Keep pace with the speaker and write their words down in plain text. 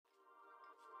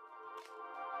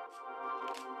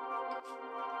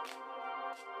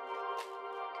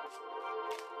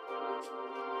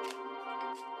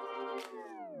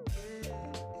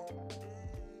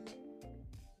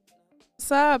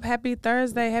What's up? Happy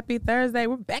Thursday. Happy Thursday.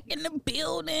 We're back in the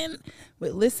building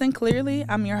with Listen Clearly.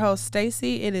 I'm your host,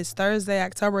 Staci. It is Thursday,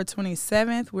 October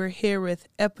 27th. We're here with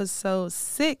episode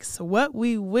 6, What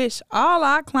We Wish All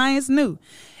Our Clients Knew.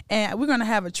 And we're going to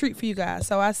have a treat for you guys.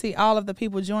 So I see all of the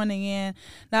people joining in,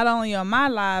 not only on my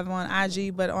live on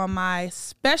IG, but on my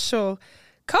special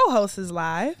co-host is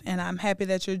live, and I'm happy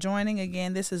that you're joining.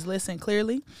 Again, this is Listen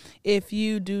Clearly. If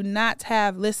you do not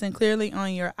have Listen Clearly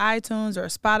on your iTunes or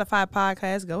Spotify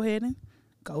podcast, go ahead and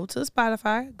go to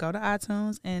Spotify, go to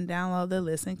iTunes, and download the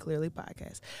Listen Clearly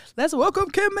podcast. Let's welcome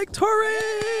Kim McTorry.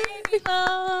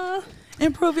 Hello.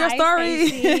 Improve your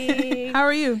story. How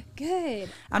are you? Good.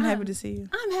 I'm happy to see you.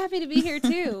 I'm happy to be here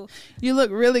too. You look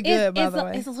really good, by the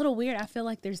way. It's a little weird. I feel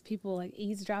like there's people like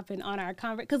eavesdropping on our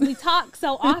conversation because we talk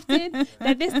so often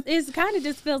that this is kind of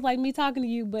just feels like me talking to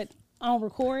you, but on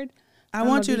record. I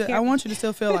want you to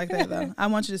still feel like that, though. I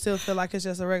want you to still feel like it's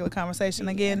just a regular conversation.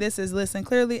 Again, this is Listen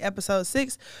Clearly, episode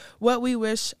 6, What We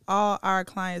Wish All Our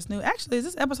Clients Knew. Actually, is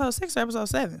this episode 6 or episode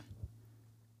 7?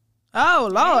 Oh,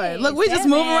 Lord. Hey, look, we just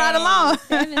moving right along.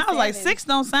 Seven. I was like, 6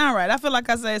 don't sound right. I feel like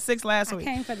I said 6 last week.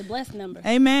 I came for the blessed number.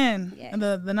 Amen. Yes.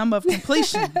 The number of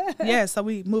completion. Yeah, so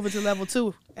we move it to level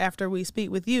 2 after we speak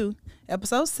with you.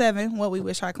 Episode 7, What We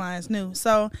Wish Our Clients Knew.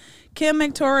 So Kim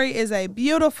McTorry is a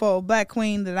beautiful Black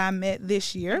queen that I met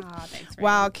this year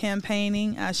while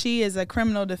campaigning. She is a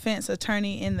criminal defense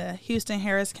attorney in the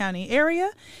Houston-Harris County area,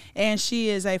 and she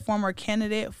is a former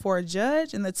candidate for a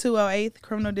judge in the 208th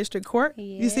Criminal District Court.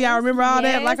 Yes, you see, I remember all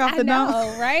that like off the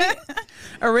dome. Right?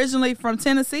 Originally from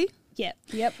Tennessee.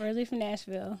 Yep, originally from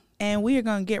Nashville. And we are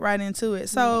going to get right into it.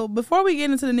 So before we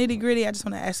get into the nitty gritty, I just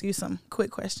want to ask you some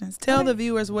quick questions. Tell the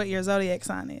viewers what your zodiac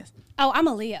sign is. Oh, I'm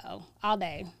a Leo all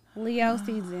day. Leo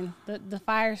season, the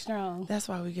fire strong. That's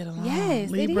why we get along.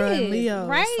 Yes, Libra it is. and Leo.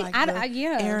 Right? It's like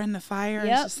air and the fire.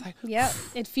 Yep. It's just like,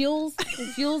 It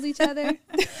fuels each other.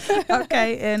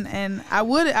 Okay, and I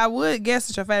would guess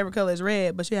that your favorite color is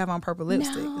red, but you have on purple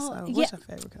lipstick. No, So what's your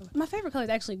favorite color? My favorite color is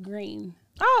actually green.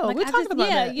 Oh, Like, we talked about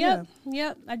that.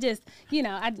 Yep. I just,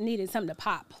 I needed something to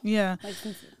pop. Yeah. Like,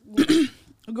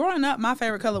 Growing up, my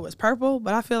favorite color was purple,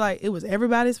 but I feel like it was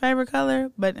everybody's favorite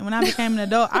color. But when I became an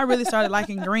adult, I really started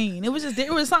liking green. It was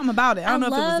something about it. I don't know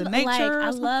if it was the nature. I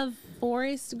love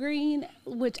forest green,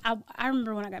 which I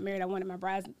remember when I got married, I wanted my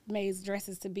bridesmaids'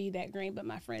 dresses to be that green, but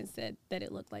my friend said that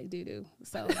it looked like doo-doo.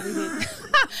 So we didn't.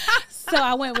 So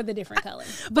I went with a different color.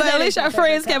 But at least your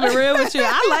friends kept it real with you.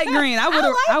 I like green. I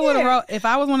would have wrote, if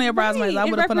I was one of your bridesmaids, I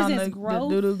would have put on the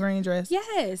doo-doo green dress.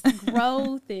 Yes,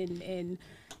 growth and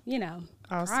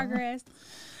Awesome. progress.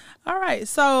 All right.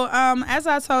 So as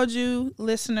I told you,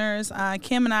 listeners,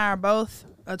 Kim and I are both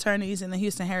attorneys in the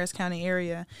Houston-Harris County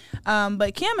area.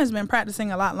 But Kim has been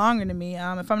practicing a lot longer than me.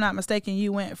 If I'm not mistaken,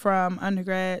 you went from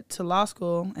undergrad to law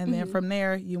school, and then from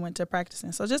there you went to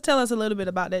practicing. So just tell us a little bit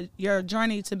about your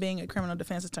journey to being a criminal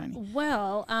defense attorney.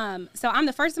 Well, so I'm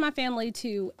the first in my family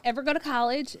to ever go to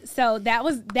college. So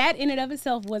that in and of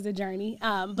itself was a journey,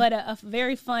 but a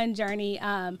very fun journey.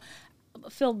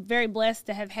 Feel very blessed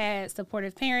to have had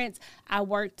supportive parents. I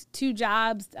worked 2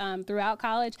 jobs throughout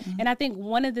college. And I think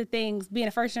one of the things, being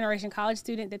a first generation college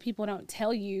student, that people don't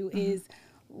tell you is,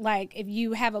 like, if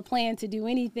you have a plan to do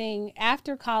anything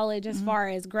after college as far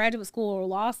as graduate school or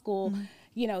law school,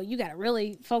 you got to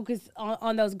really focus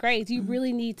on those grades. You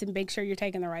really need to make sure you're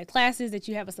taking the right classes, that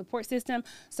you have a support system.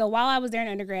 So while I was there in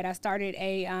undergrad, I started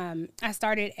a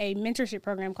mentorship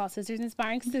program called Sisters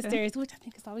Inspiring Sisters, which I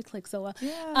think has always clicked so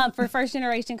well, for first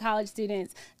generation college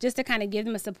students, just to kind of give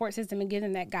them a support system and give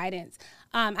them that guidance.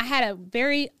 I had a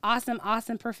very awesome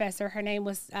professor. Her name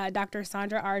was Dr.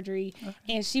 Sandra Ardrey,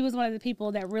 and she was one of the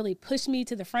people that really pushed me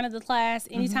to the front of the class.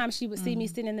 Anytime she would see me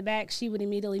sitting in the back, she would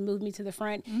immediately move me to the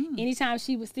front. Anytime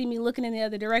she would see me looking in the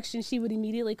other direction, she would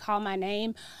immediately call my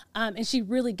name. And she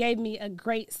really gave me a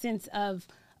great sense of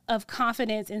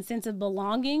confidence and sense of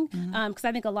belonging. Because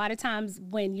I think a lot of times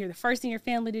when you're the first in your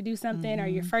family to do something or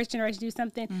you're first generation to do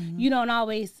something, you don't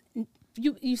always...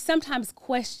 You sometimes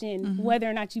question whether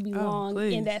or not you belong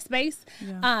in that space.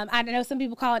 Yeah. I know some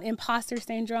people call it imposter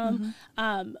syndrome,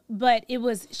 but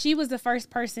she was the first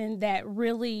person that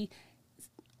really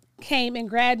came and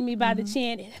grabbed me by the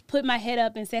chin, put my head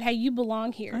up and said, hey, you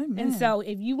belong here. Amen. And so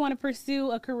if you want to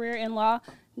pursue a career in law,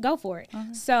 go for it.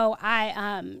 So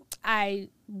I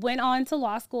went on to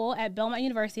law school at Belmont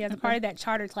University as a part of that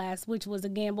charter class, which was a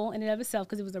gamble in and of itself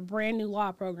because it was a brand new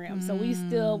law program. So we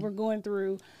still were going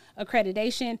through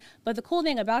accreditation. But the cool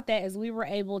thing about that is we were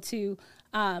able to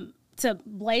to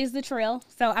blaze the trail.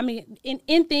 So, I mean,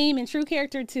 in theme and true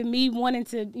character to me wanting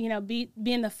to,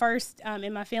 being the first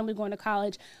in my family going to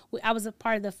college, I was a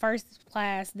part of the first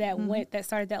class that that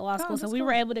started that law school. So we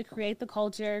were able to create the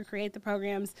culture, create the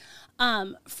programs.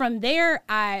 From there,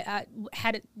 I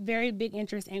had a very big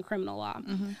interest in criminal law.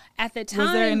 At the time.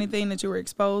 Was there anything that you were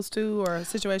exposed to or a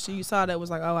situation you saw that was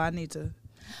like, oh, I need to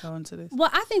go into this?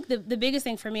 Well, I think the biggest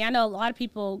thing for me, I know a lot of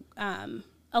people,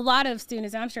 a lot of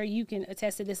students, and I'm sure you can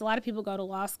attest to this, a lot of people go to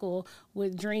law school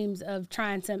with dreams of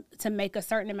trying to make a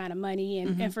certain amount of money.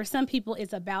 And for some people,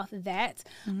 it's about that.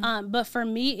 But for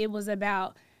me, it was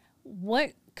about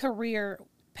what career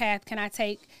path can I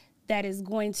take that is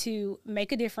going to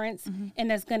make a difference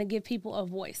and that's going to give people a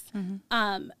voice.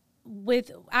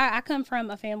 I come from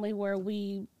a family where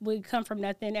we come from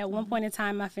nothing. At one point in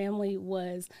time, my family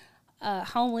was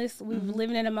homeless. We were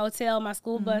living in a motel. My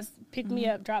school bus picked me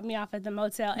up, dropped me off at the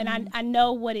motel. And I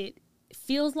know what it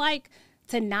feels like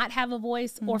to not have a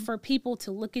voice or for people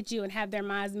to look at you and have their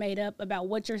minds made up about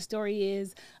what your story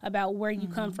is, about where you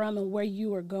come from and where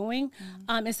you are going.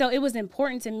 And so it was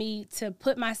important to me to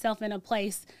put myself in a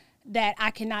place that I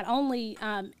can not only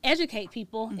educate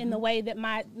people in the way that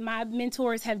my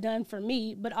mentors have done for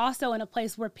me, but also in a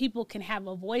place where people can have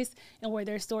a voice and where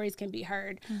their stories can be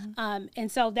heard.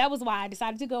 And so that was why I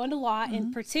decided to go into law,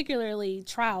 and particularly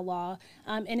trial law,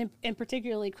 and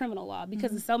particularly criminal law,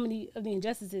 because of so many of the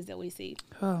injustices that we see.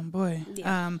 Oh, boy.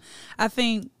 Yeah. I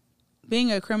think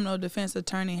being a criminal defense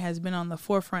attorney has been on the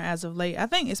forefront as of late. I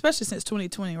think especially since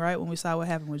 2020, right, when we saw what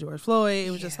happened with George Floyd,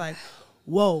 it was just like,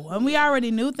 whoa. And we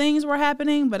already knew things were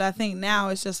happening, but I think now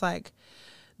it's just like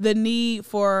the need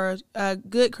for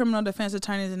good criminal defense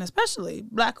attorneys, and especially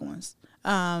black ones,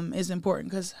 is important.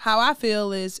 Because how I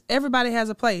feel is everybody has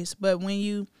a place, but when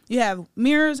you have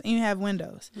mirrors and you have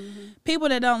windows, people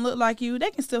that don't look like you,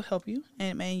 they can still help you,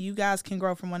 and you guys can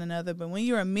grow from one another. But when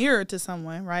you're a mirror to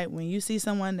someone, right, when you see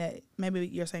someone that maybe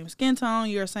your same skin tone,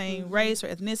 your same race or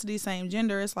ethnicity, same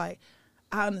gender, it's like,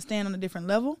 I understand on a different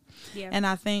level. Yeah. And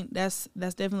I think that's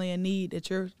definitely a need that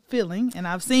you're feeling. And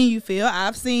I've seen you feel.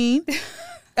 I've seen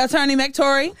Attorney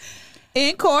McTorry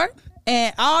in court,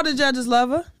 and all the judges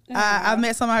love her. I've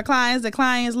met some of her clients. The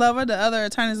clients love her. The other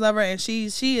attorneys love her. And she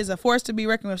is a force to be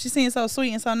reckoned with. She seems so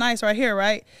sweet and so nice right here,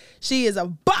 right? She is a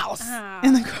boss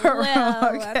in the courtroom.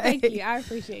 Well, thank you. I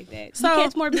appreciate that. So, you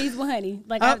catch more bees with honey.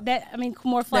 Like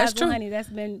more flies with honey. That's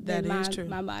been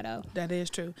my motto. That is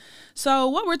true. So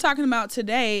what we're talking about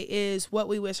today is what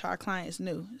we wish our clients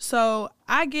knew. So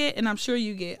I get, and I'm sure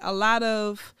you get, a lot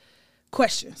of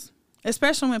questions.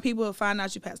 Especially when people find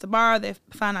out you passed the bar, they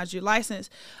find out you're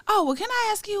licensed. Oh, well, can I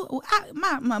ask you,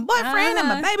 my boyfriend and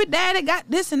my baby daddy got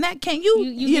this and that. Can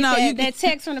you know, that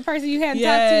text from the person you haven't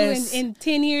talked to in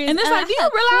 10 years. And it's like, do you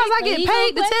realize I get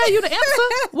paid to tell you the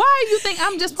answer? Why do you think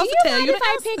I'm just supposed to tell you the answer? Do you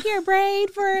mind if I pick your braid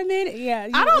for a minute? Yeah.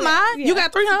 I don't mind. Yeah. You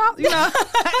got $300? You know.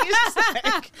 It's just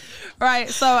like, right.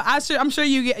 So I'm sure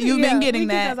you've been getting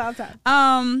that. All the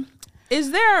time.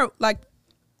 Is there, like,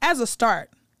 as a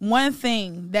start, one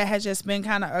thing that has just been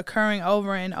kind of occurring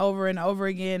over and over and over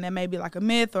again that may be like a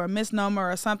myth or a misnomer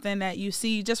or something that you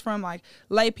see just from like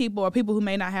lay people or people who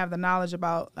may not have the knowledge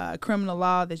about criminal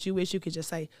law that you wish you could just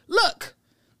say, look,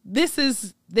 this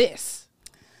is this?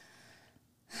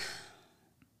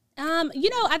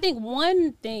 I think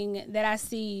one thing that I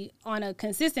see on a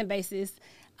consistent basis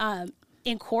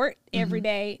in court every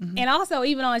day, and also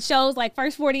even on shows like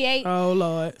First 48. Oh,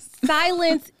 Lord.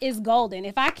 Silence is golden.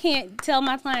 If I can't tell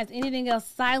my clients anything else,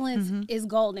 silence is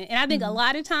golden. And I think a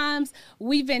lot of times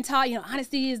we've been taught,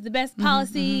 honesty is the best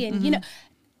policy. And,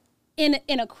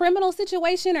 in a criminal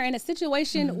situation or in a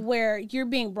situation where you're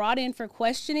being brought in for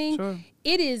questioning,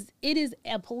 it is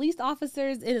a police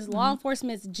officer's, it is law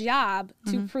enforcement's job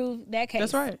to prove that case.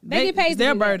 That's right. They get paid to do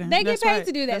their that. burden. They get paid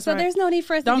to do that. So there's no need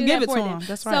for us to do that for them. Don't give it to them.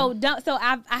 That's right. So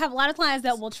I have a lot of clients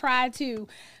that will try to,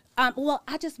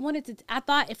 I just wanted to, I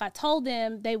thought if I told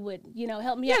them they would,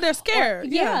 help me out. Yeah, they're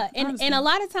scared. And a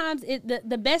lot of times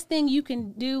the best thing you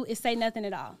can do is say nothing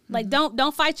at all. Like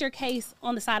don't fight your case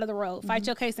on the side of the road. Fight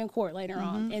your case in court later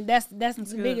on. And that's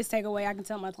the biggest takeaway I can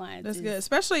tell my clients. That's good.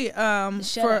 Especially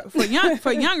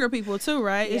for younger people too,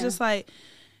 right? Yeah. It's just like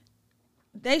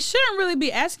they shouldn't really be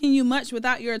asking you much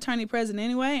without your attorney present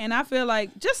anyway. And I feel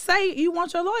like just say you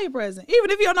want your lawyer present,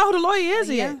 even if you don't know who the lawyer is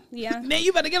yet. Yeah. Then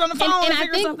you better get on the phone and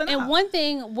figure something out. And one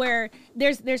thing where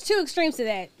there's two extremes to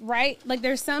that, right? Like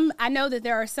I know that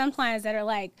there are some clients that are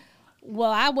like,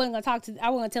 well, I wasn't going to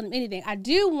tell them anything. I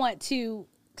do want to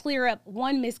clear up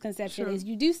one misconception is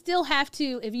you do still have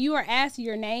to, if you are asked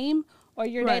your name or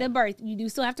your date of birth. You do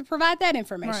still have to provide that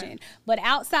information. Right. But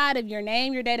outside of your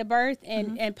name, your date of birth,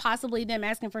 and possibly them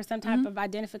asking for some type of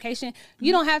identification,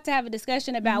 you don't have to have a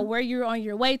discussion about where you're on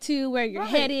your way to, where you're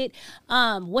headed,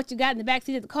 what you got in the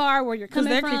backseat of the car, where you're coming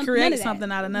from. Because that could create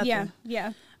something out of nothing.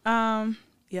 Yeah.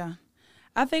 Yeah.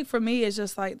 I think for me, it's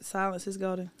just like silence is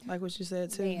golden, like what you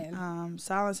said too.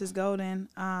 Silence is golden.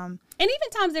 And even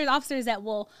times there's officers that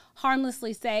will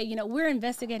harmlessly say, you know, we're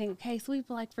investigating a case. We'd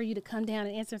like for you to come down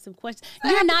and answer some questions.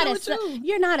 You're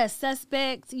not a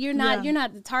suspect. You're not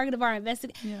the target of our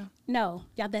investigation. Yeah. No,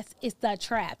 y'all, it's the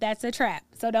trap. That's a trap.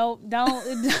 So don't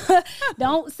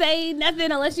don't say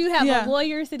nothing unless you have a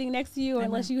lawyer sitting next to you, or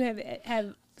unless you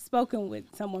have spoken with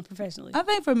someone professionally. I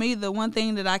think for me, the one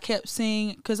thing that I kept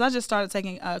seeing, because I just started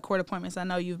taking court appointments, I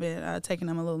know you've been taking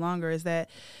them a little longer, is that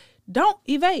don't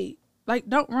evade. Like,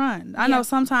 don't run. I know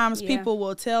sometimes people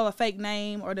will tell a fake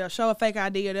name, or they'll show a fake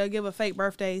ID, or they'll give a fake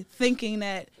birthday thinking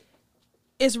that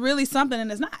it's really something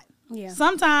and it's not. Yeah.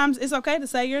 Sometimes it's okay to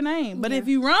say your name, but if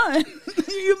you run,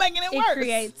 you're making it worse.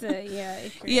 It creates.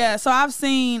 Yeah, so I've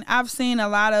seen a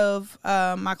lot of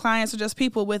my clients are just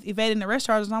people with evading arrest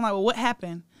charges, and I'm like, well, what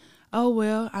happened? Oh,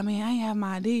 well, I mean, I ain't have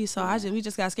my ID, so we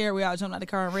just got scared. We all jumped out the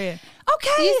car and ran. Okay.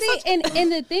 You see,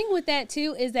 and the thing with that,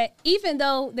 too, is that even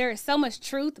though there is so much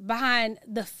truth behind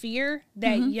the fear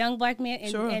that young black men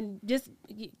and just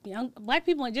young black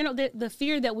people in general, the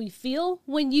fear that we feel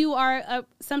when you are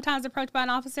sometimes approached by an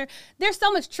officer, there's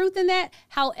so much truth in that.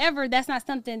 However, that's not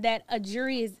something that a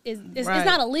jury is it's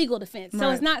not a legal defense. So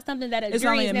it's not something that a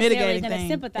jury is necessarily going to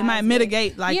sympathize with. It might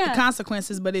mitigate the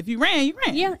consequences, but if you ran, you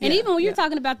ran. Yeah, and even when you're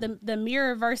talking about the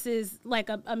mirror versus like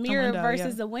a mirror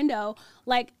versus a window,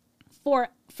 like for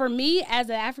me as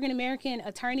an African American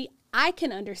attorney, I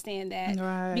can understand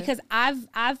that because I've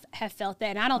have felt that,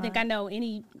 and I don't think I know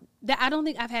I don't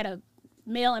think I've had a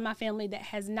male in my family that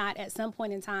has not at some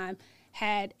point in time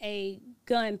had a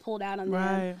gun pulled out on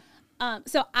them.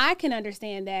 So I can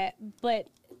understand that, but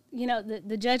you know,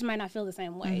 the judge might not feel the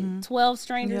same way. 12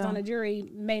 strangers on a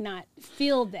jury may not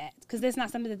feel that because that's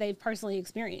not something that they've personally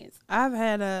experienced. I've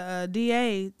had a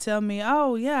DA tell me,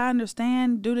 oh, yeah, I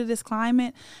understand due to this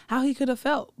climate how he could have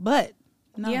felt. But,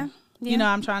 no. Yeah. You know,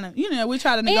 I'm trying to, we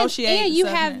try to negotiate. And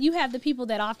you have the people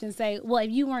that often say, well,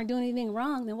 if you weren't doing anything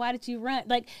wrong, then why did you run?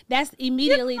 Like, that's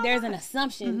immediately there's an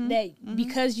assumption that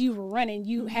because you were running,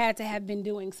 you had to have been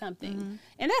doing something.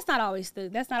 And that's not always the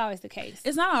case.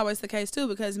 It's not always the case, too,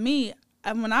 because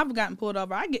when I've gotten pulled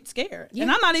over, I get scared. And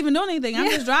I'm not even doing anything. I'm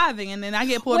just driving. And then I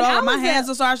get pulled over. My hands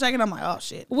will start shaking. I'm like, oh,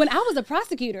 shit. When I was a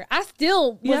prosecutor, I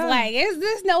still was like, is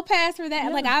this no pass for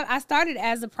that? Like, I started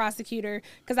as a prosecutor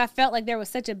because I felt like there was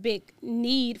such a big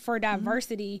need for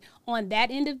diversity on that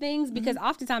end of things because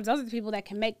oftentimes those are the people that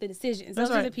can make the decisions.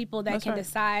 Those are the people that can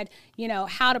decide, you know,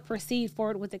 how to proceed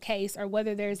forward with the case or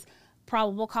whether there's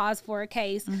probable cause for a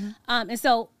case. And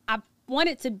so I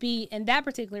wanted to be in that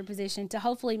particular position to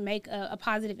hopefully make a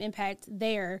positive impact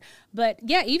there. But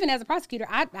yeah, even as a prosecutor,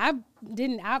 I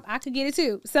could get it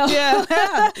too. So so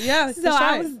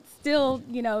I was still,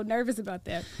 nervous about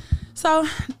that. So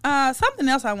something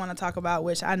else I want to talk about,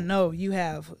 which I know you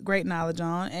have great knowledge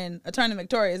on, and Attorney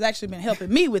McTorry has actually been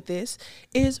helping me with this,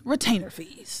 is retainer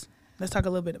fees. Let's talk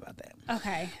a little bit about that.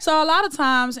 Okay. So a lot of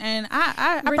times, and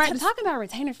I practice. Talking about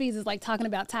retainer fees is like talking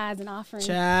about tithes and offerings.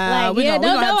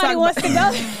 Nobody wants to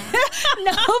go.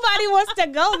 Nobody wants to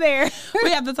go there. We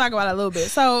have to talk about it a little bit.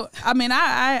 So, I mean,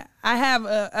 I have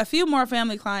a few more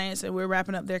family clients, and we're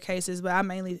wrapping up their cases, but I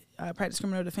mainly practice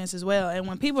criminal defense as well. And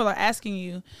when people are asking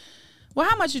you, well,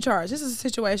 how much you charge? This is a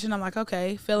situation. I'm like,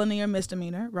 okay, felony or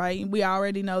misdemeanor, right? We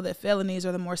already know that felonies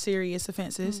are the more serious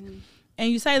offenses.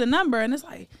 And you say the number, and it's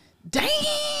like,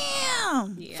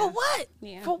 damn, for what?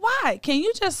 For why? Can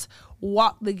you just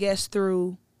walk the guest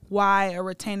through why a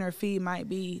retainer fee might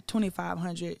be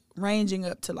 $2,500, ranging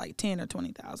up to like $10,000 or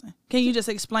 $20,000? Can you just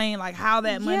explain like how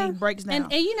that money breaks down?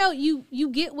 And you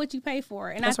get what you pay for,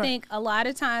 and I think a lot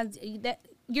of times that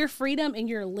your freedom and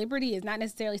your liberty is not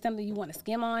necessarily something you want to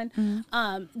skim on.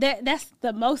 That's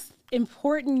the most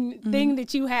important thing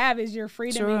that you have is your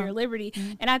freedom and your liberty.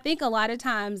 And I think a lot of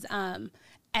times,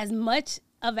 as much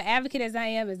of an advocate as I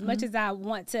am, as much as I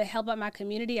want to help out my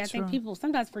community, I think people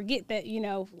sometimes forget that,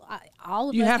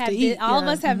 all of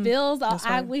us have bills. I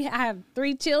have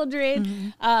 3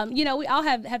 children. We all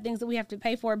have things that we have to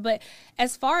pay for. But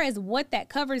as far as what that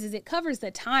covers is it covers the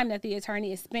time that the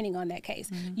attorney is spending on that case.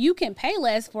 You can pay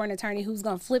less for an attorney who's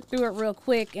going to flip through it real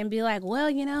quick and be like, well,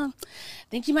 I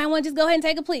think you might want to just go ahead and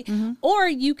take a plea. Or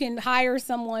you can hire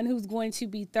someone who's going to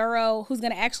be thorough, who's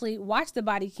going to actually watch the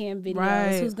body cam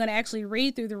videos, who's going to actually read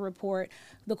read through the report.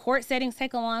 The court settings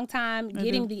take a long time,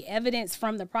 getting the evidence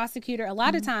from the prosecutor. A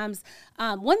lot of times,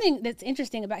 one thing that's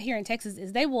interesting about here in Texas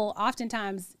is they will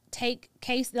oftentimes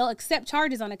they'll accept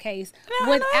charges on a case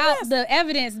without the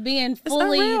evidence being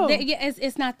fully,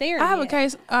 it's not there I have a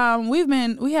case,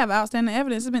 we have outstanding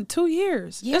evidence. It's been 2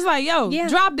 years. Yeah. It's like,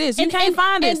 drop this. You can't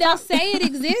find it. And they'll say it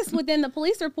exists within the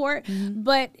police report,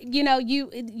 but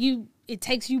it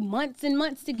takes you months and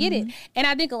months to get it. And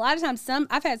I think a lot of times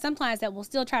I've had some clients that will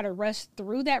still try to rush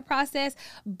through that process,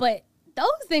 but those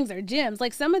things are gems.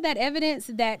 Like some of that evidence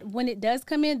that when it does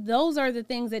come in, those are the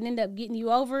things that end up getting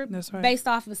you over based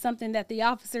off of something that the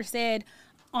officer said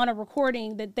on a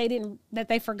recording that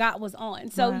they forgot was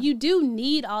on. So you do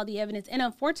need all the evidence. And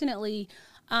unfortunately,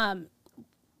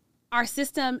 our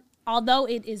system, although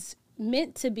it is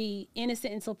meant to be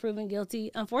innocent until proven guilty,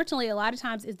 unfortunately, a lot of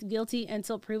times it's guilty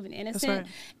until proven innocent.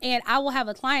 And I will have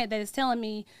a client that is telling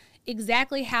me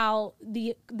exactly how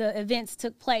the events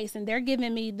took place, and they're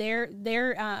giving me their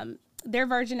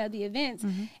version of the events.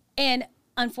 And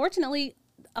unfortunately,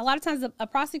 a lot of times a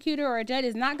prosecutor or a judge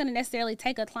is not going to necessarily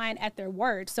take a client at their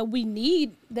word. So we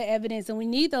need the evidence, and we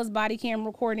need those body cam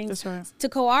recordings to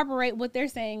corroborate what they're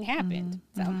saying happened.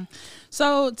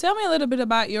 So tell me a little bit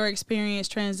about your experience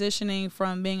transitioning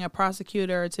from being a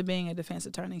prosecutor to being a defense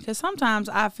attorney. Because sometimes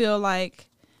I feel like,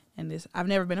 I've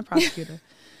never been a prosecutor.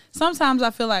 Sometimes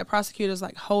I feel like prosecutors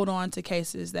hold on to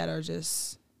cases that are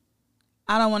just,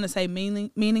 I don't want to say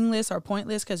meaningless or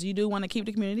pointless, because you do want to keep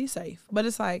the community safe. But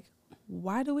it's like,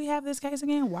 why do we have this case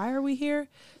again? Why are we here?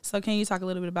 So can you talk a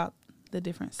little bit about the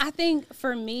difference? I think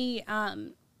for me,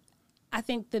 I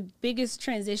think the biggest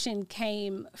transition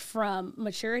came from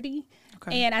maturity.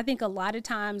 And I think a lot of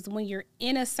times when you're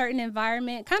in a certain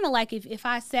environment, kind of like if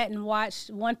I sat and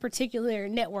watched one particular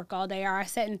network all day, or I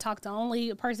sat and talked to only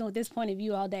a person with this point of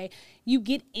view all day, you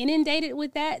get inundated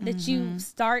with that you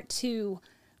start to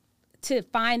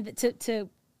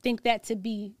think that to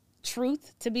be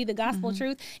truth, to be the gospel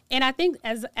truth. And I think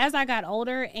as I got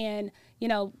older and,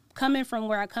 coming from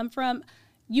where I come from,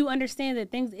 you understand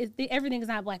that everything is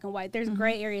not black and white. There's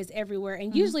gray areas everywhere.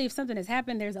 And usually if something has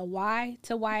happened, there's a why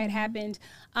to why it happened.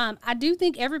 I do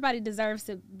think everybody deserves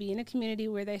to be in a community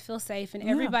where they feel safe, and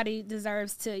everybody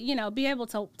deserves to, be able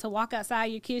to walk outside.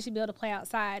 Your kids should be able to play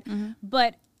outside.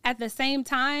 But at the same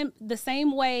time, the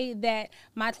same way that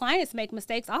my clients make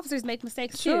mistakes, officers make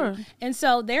mistakes too. And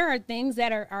so there are things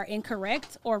that are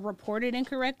incorrect or reported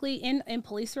incorrectly in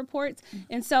police reports.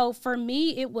 And so for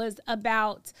me, it was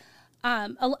about...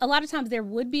 a lot of times there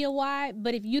would be a why,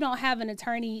 but if you don't have an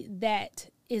attorney that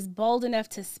is bold enough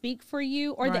to speak for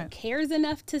you, or that cares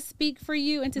enough to speak for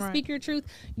you and to speak your truth,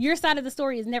 your side of the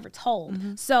story is never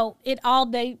told. So all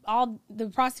the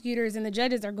prosecutors and the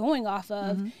judges are going off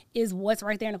of is what's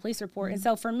right there in the police report. And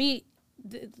so for me,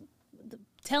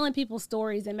 telling people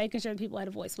stories and making sure that people had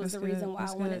a voice was the reason why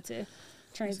I wanted to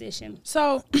transition.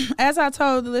 So as I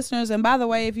told the listeners, and by the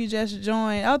way, if you just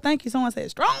joined, thank you, someone said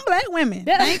strong black women.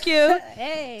 Thank you.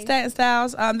 Hey, Statin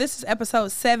Styles. This is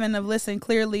episode 7 of Listen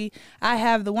Clearly. I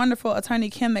have the wonderful attorney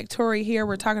Kim McTorry here.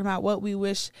 We're talking about what we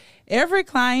wish every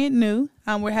client knew.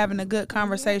 We're having a good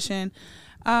conversation.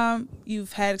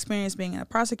 You've had experience being a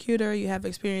prosecutor, you have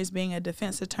experience being a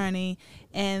defense attorney,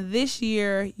 and this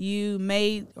year you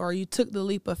took the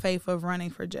leap of faith of running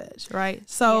for judge, right?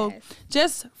 So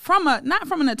just not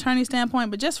from an attorney standpoint,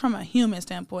 but just from a human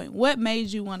standpoint, what made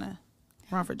you want to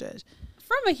run for judge?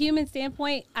 From a human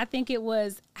standpoint, I think it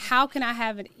was, how can I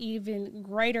have an even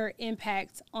greater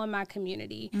impact on my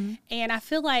community? And I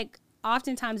feel like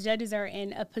oftentimes judges are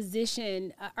in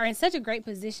such a great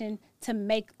position to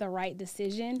make the right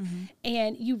decision.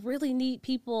 And you really need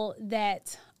people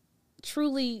that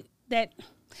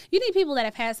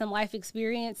have had some life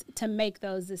experience to make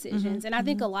those decisions. And I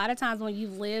think a lot of times when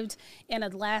you've lived in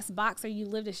a glass box or you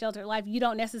lived a sheltered life, you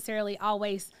don't necessarily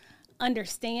always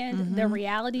understand the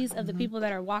realities of the people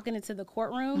that are walking into the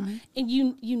courtroom. And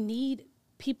you need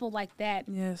people like that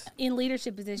in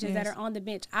leadership positions that are on the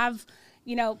bench. I've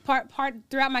part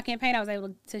throughout my campaign, I was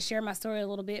able to share my story a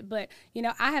little bit, but,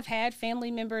 I have had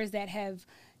family members that have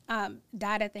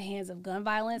died at the hands of gun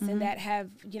violence and that have,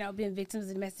 been victims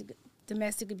of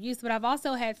domestic abuse. But I've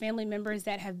also had family members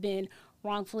that have been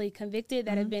wrongfully convicted,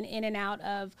 that have been in and out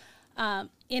of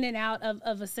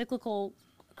a cyclical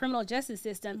criminal justice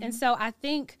system. And so I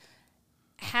think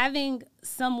having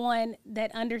someone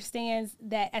that understands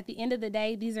that at the end of the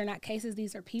day, these are not cases,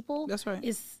 these are people. That's right.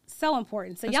 Is so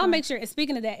important. So y'all make sure, and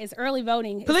speaking of that, it's early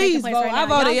voting. Please vote. Right, I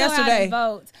voted yesterday.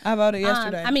 Vote. I voted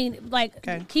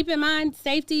yesterday. Keep in mind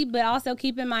safety, but also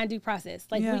keep in mind due process.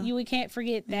 We can't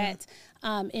forget that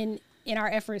in our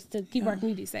efforts to keep our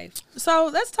community safe. So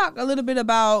let's talk a little bit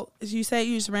about, as you say,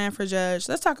 you just ran for judge.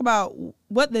 Let's talk about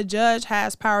what the judge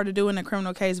has power to do in a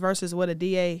criminal case versus what a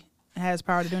DA has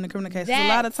power to do in a criminal case. A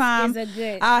lot of times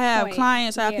I have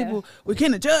clients, I have people, well,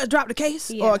 can the judge drop the case?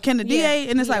 Or can the DA?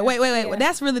 And it's like, wait, well,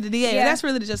 that's really the DA. That's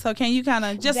really the judge. So can you kind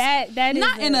of just,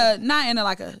 not in a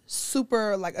like a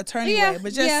super like attorney way,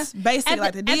 but just basic,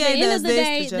 like the DA does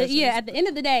this, the judge at the end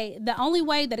of the day, the only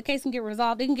way that a case can get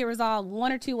resolved, it can get resolved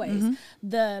one or two ways.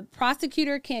 The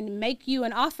prosecutor can make you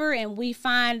an offer and we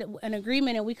find an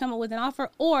agreement and we come up with an offer,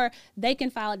 or they can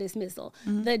file a dismissal.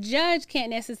 The judge can't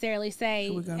necessarily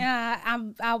say,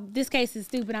 this case is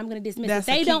stupid, I'm going to dismiss it.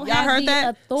 They don't have the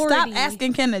authority. Stop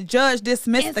asking, can the judge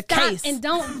dismiss the case? And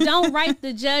don't write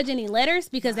the judge any letters,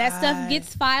 because that stuff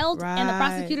gets filed and the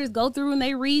prosecutors go through and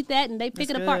they read that and they pick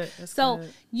it apart. So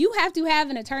you have to have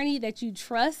an attorney that you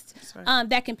trust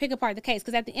that can pick apart the case,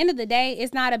 because at the end of the day,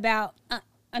 it's not about,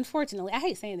 unfortunately, I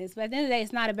hate saying this, but at the end of the day,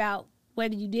 it's not about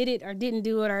whether you did it or didn't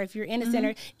do it or if you're innocent,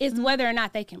 or it's whether or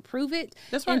not they can prove it.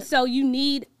 That's right. And so you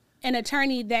need an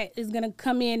attorney that is going to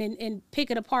come in and pick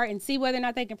it apart and see whether or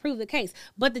not they can prove the case.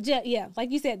 But the judge,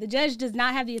 like you said, the judge does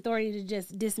not have the authority to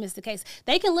just dismiss the case.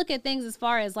 They can look at things as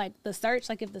far as like the search,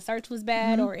 like if the search was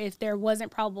bad or if there wasn't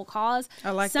probable cause.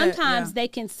 Sometimes they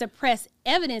can suppress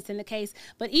evidence in the case,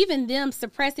 but even them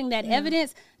suppressing that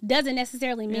evidence doesn't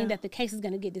necessarily mean that the case is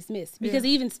going to get dismissed, because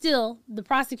even still, the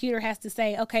prosecutor has to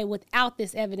say, okay, without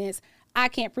this evidence, I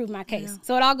can't prove my case.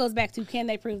 So it all goes back to, can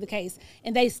they prove the case?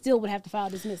 And they still would have to file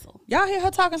dismissal. Y'all hear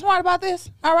her talking smart about this?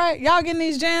 All right, y'all getting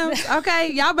these gems? Okay,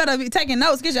 y'all better be taking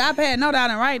notes. Get your iPad, note down,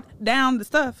 and write down the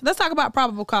stuff. Let's talk about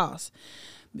probable cause.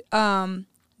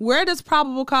 Where does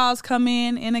probable cause come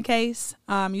in a case?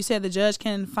 You said the judge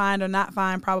can find or not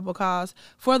find probable cause.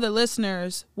 For the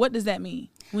listeners, what does that mean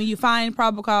when you find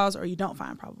probable cause or you don't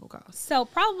find probable cause? So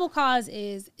probable cause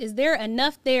is there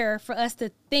enough there for us to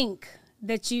think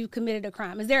that you committed a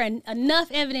crime? Is there enough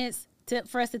evidence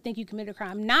for us to think you committed a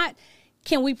crime? Not,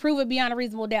 can we prove it beyond a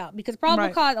reasonable doubt? Because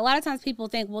probable cause, a lot of times people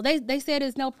think, well, they said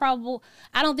there's no probable,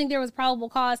 I don't think there was probable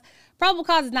cause. Probable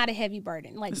cause is not a heavy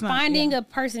burden. Like finding a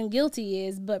person guilty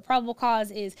is, but probable cause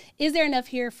is there enough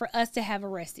here for us to have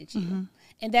arrested you?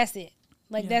 And that's it.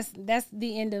 Like that's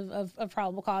the end of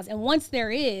probable cause. And once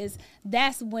there is,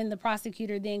 that's when the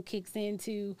prosecutor then kicks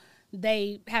into,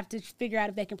 they have to figure out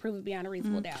if they can prove it beyond a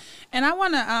reasonable doubt. And I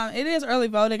want to, it is early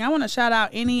voting. I want to shout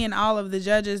out any and all of the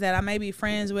judges that I may be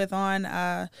friends with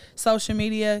on social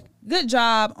media. Good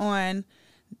job on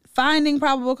finding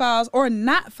probable cause or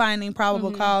not finding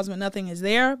probable cause when nothing is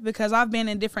there, because I've been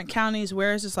in different counties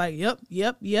where it's just like, yep.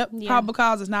 Probable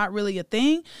cause is not really a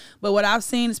thing. But what I've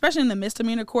seen, especially in the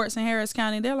misdemeanor courts in Harris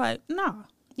County, they're like, no.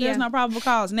 There's no probable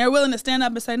cause, and they're willing to stand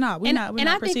up and say, "No, we're not." And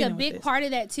I think a big part of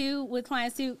that too with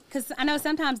clients too, because I know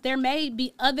sometimes there may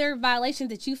be other violations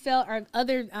that you felt, or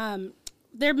other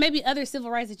there may be other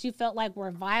civil rights that you felt like were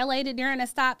violated during a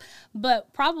stop,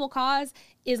 but probable cause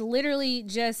is literally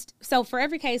just, so for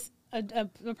every case, a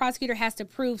prosecutor has to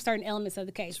prove certain elements of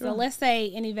the case. So let's say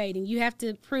in evading, you have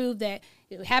to prove that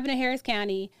it happened in Harris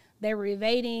County. They were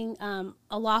evading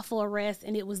a lawful arrest,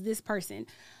 and it was this person.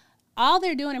 All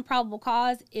they're doing in probable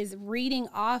cause is reading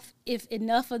off if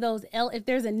enough of those, if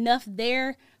there's enough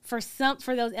there for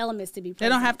those elements to be present. They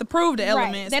don't have to prove the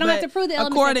elements. They don't have to prove the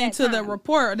elements. According to the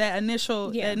report, that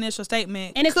initial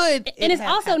statement, and it's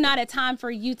also not a time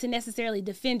for you to necessarily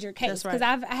defend your case, because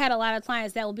I had a lot of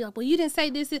clients that will be like, well, you didn't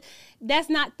say this. That's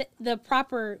not the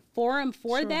proper forum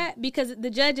for that, because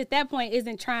the judge at that point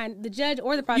isn't trying. The judge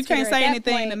or the prosecutor, you can't say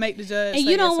anything to make the judge. And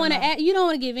you don't want to. You don't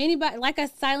want to give anybody, like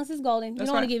silence is golden. You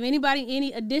don't want to give anybody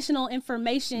any additional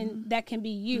information that can be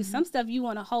used. Some stuff you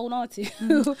want to hold on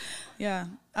to. Yeah.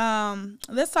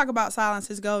 Let's talk about silence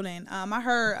is golden. I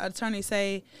heard an attorney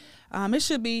say it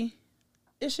should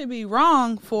be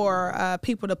wrong for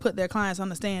people to put their clients on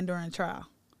the stand during a trial.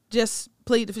 Just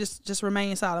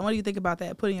remain silent. What do you think about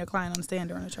that, putting your client on the stand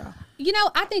during a trial?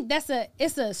 I think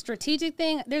it's a strategic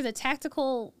thing. There's a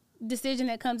tactical decision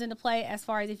that comes into play as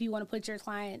far as if you want to put your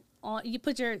client on, you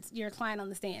put your client on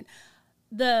the stand.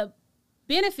 The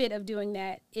benefit of doing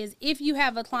that is if you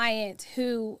have a client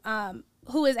who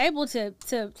is able to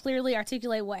clearly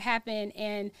articulate what happened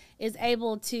and is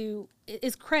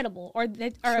credible, or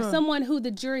someone who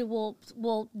the jury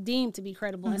will deem to be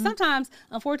credible. And sometimes,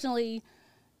 unfortunately,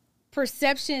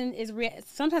 perception is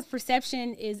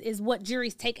what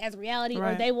juries take as reality,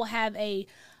 or they will have a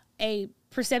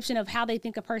perception of how they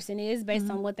think a person is based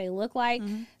on what they look like.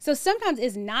 So sometimes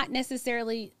it's not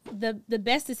necessarily the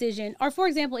best decision. Or for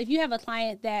example, if you have a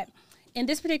client that, in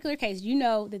this particular case,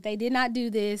 that they did not do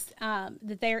this,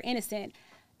 that they are innocent,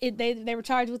 they were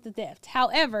charged with the theft.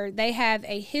 However, they have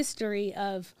a history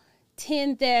of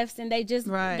 10 thefts, and they just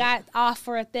got off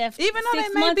for a theft even though 6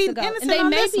 they may months be ago. innocent And they on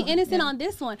may this be one. innocent on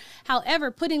this one.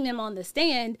 However, putting them on the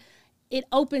stand, it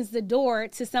opens the door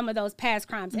to some of those past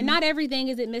crimes. And not everything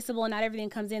is admissible, and not everything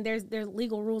comes in. There's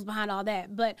legal rules behind all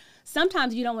that. But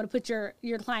sometimes you don't want to put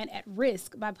your client at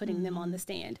risk by putting them on the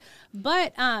stand.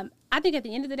 But I think at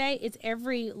the end of the day, it's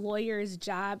every lawyer's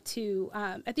job to,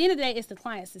 at the end of the day, it's the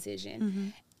client's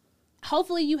decision.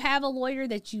 Hopefully you have a lawyer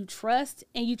that you trust,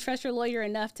 and you trust your lawyer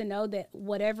enough to know that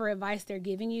whatever advice they're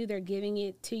giving you, they're giving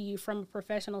it to you from a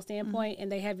professional standpoint,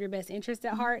 and they have your best interest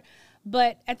at heart.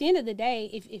 But at the end of the day,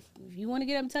 if you want to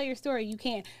get up and tell your story, you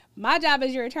can. My job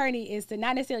as your attorney is to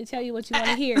not necessarily tell you what you want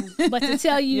to hear, but to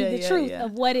tell you the truth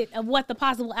of what the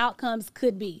possible outcomes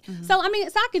could be. So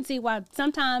I can see why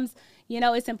sometimes,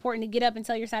 it's important to get up and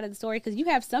tell your side of the story, because you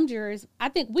have some jurors. I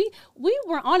think we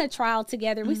were on a trial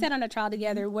together. We sat on a trial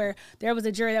together where there was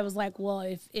a juror that was like, well,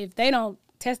 if they don't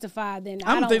testify, then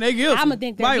I don't think they're guilty. I'm gonna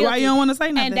think they're guilty. Why you don't want to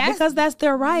say nothing? Because that's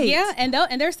their right. Yeah, and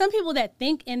there's some people that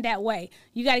think in that way.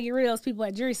 You got to get rid of those people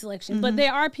at jury selection. But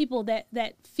there are people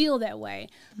that feel that way.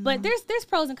 But there's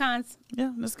pros and cons.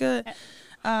 Yeah, that's good.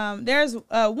 There's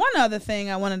one other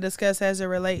thing I want to discuss as it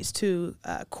relates to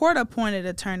court-appointed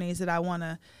attorneys that I want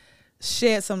to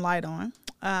shed some light on.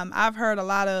 I've heard a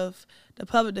lot of the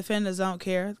public defenders don't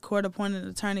care. Court-appointed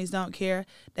attorneys don't care.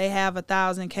 They have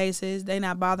 1,000 cases. They're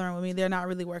not bothering with me. They're not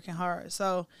really working hard.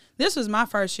 So this was my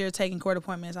first year taking court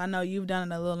appointments. I know you've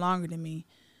done it a little longer than me.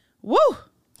 Woo!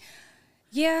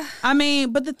 Yeah.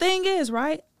 But the thing is,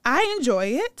 right, I enjoy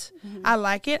it. I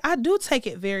like it. I do take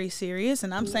it very serious,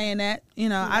 and I'm saying that,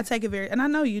 I take it very, and I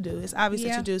know you do. It's obvious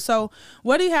that you do. So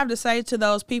what do you have to say to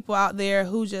those people out there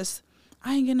who just,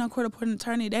 I ain't getting no court-appointed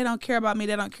attorney. They don't care about me.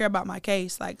 They don't care about my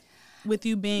case. Like, with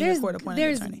you being a court-appointed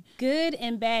attorney. There's good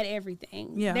and bad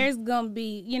everything. Yeah. There's going to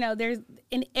be, there's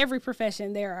in every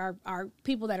profession, there are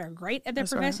people that are great at their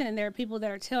profession, and there are people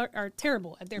that are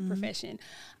terrible at their profession.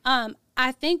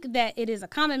 I think that it is a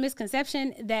common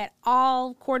misconception that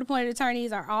all court-appointed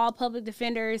attorneys or all public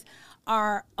defenders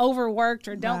are overworked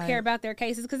or don't care about their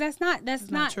cases, because that's not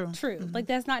true. Like,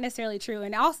 that's not necessarily true.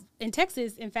 And also in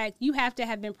Texas, in fact, you have to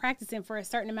have been practicing for a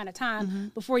certain amount of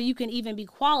time before you can even be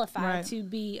qualified to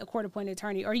be a court-appointed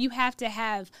attorney, or you have to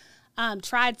have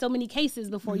tried so many cases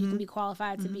before you can be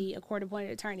qualified to be a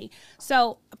court-appointed attorney.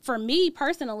 So for me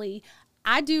personally,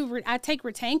 I take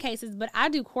retained cases, but I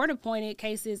do court-appointed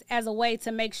cases as a way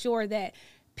to make sure that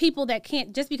people that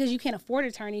can't, just because you can't afford an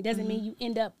attorney doesn't mean you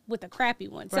end up with a crappy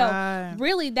one. So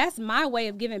really, that's my way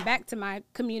of giving back to my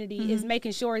community, is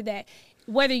making sure that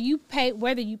whether you pay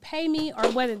me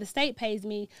or whether the state pays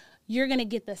me, you're going to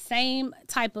get the same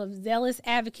type of zealous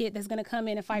advocate that's going to come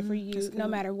in and fight for you no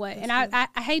matter what. And I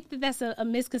hate that that's a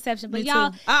misconception, but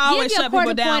y'all, I always shut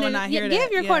people down when I hear that.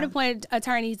 Give your court-appointed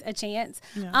attorneys a chance.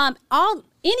 Yeah.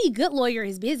 Any good lawyer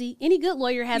is busy. Any good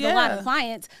lawyer has a lot of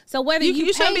clients. So whether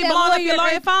you shouldn't be blowing up your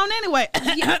lawyer phone anyway.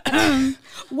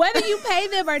 Whether you pay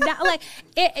them or not, like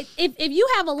if you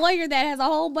have a lawyer that has a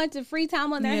whole bunch of free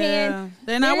time on their hand,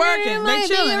 they're not working. They're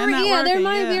chilling. They're not working. There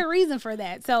might be a reason for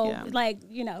that. So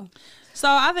So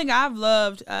I think I've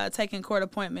loved taking court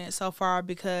appointments so far,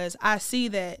 because I see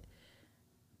that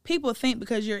people think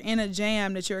because you're in a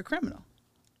jam that you're a criminal.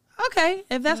 Okay,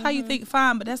 if that's how you think,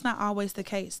 fine, but that's not always the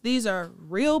case. These are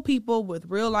real people with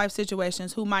real life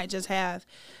situations who might just have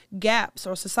gaps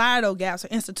or societal gaps or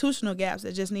institutional gaps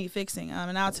that just need fixing.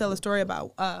 And I'll tell a story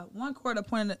about one court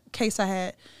appointed case I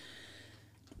had.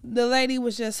 The lady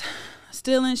was just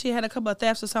stealing. She had a couple of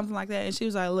thefts or something like that. And she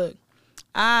was like, look,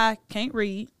 I can't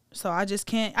read. So I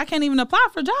can't even apply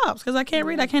for jobs because I can't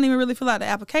read. I can't even really fill out the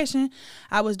application.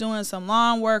 I was doing some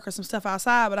lawn work or some stuff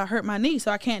outside, but I hurt my knee,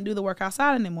 so I can't do the work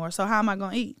outside anymore. So how am I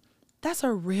going to eat? That's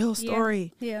a real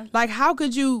story. Yeah. Like, how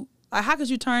could you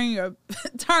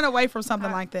turn away from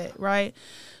something like that, right?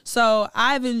 So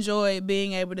I've enjoyed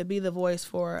being able to be the voice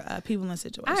for people in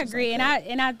situations. I agree, like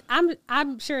and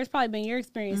I'm sure it's probably been your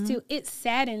experience too. It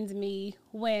saddens me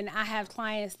when I have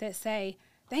clients that say,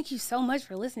 thank you so much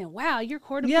for listening. Wow, you're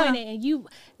court appointed, and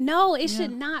it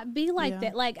should not be like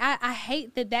that. Like, I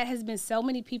hate that has been so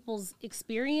many people's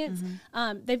experience.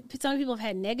 So many people have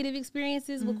had negative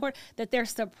experiences with court, that they're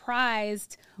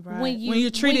surprised when you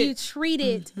treat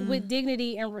it with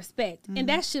dignity and respect. And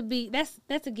that should be, that's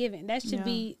a given. That should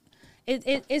be,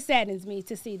 it saddens me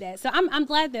to see that. So I'm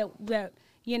glad that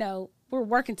we're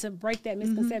working to break that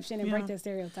misconception and break that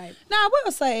stereotype. Now, I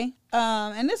will say,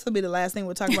 and this will be the last thing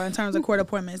we'll talk about in terms of court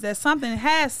appointments, that something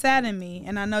has saddened me,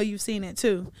 and I know you've seen it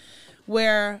too,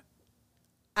 where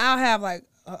I'll have like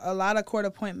a lot of court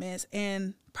appointments,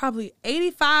 and probably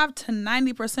 85 to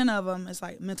 90% of them is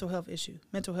like mental health issue,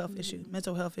 mental health issue,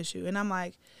 mental health issue. And I'm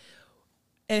like,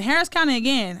 in Harris County,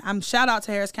 again, I'm shout out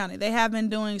to Harris County. They have been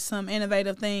doing some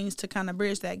innovative things to kind of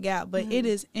bridge that gap, but it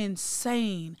is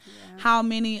insane how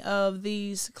many of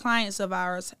these clients of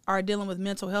ours are dealing with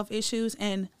mental health issues,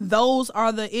 and those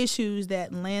are the issues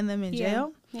that land them in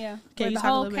jail. Yeah, Can you the talk a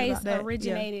whole little bit case about that?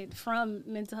 originated from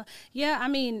mental health. Yeah, I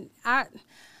mean, I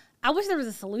wish there was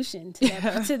a solution to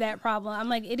that, to that problem. I'm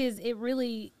like, it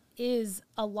really is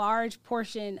a large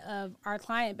portion of our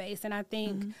client base, and I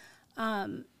think,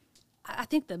 I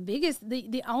think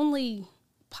the only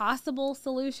possible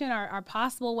solution or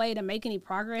possible way to make any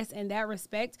progress in that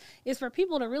respect is for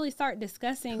people to really start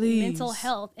discussing mental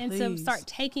health and to start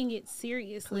taking it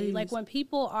seriously. Like when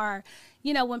people are,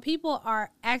 when people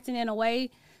are acting in a way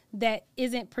that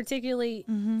isn't particularly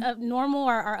normal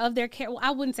or of their care. Well,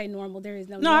 I wouldn't say normal. There is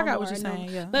no normal. I got what you're saying.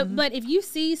 Yeah. But if you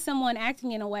see someone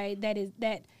acting in a way that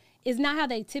is not how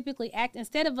they typically act,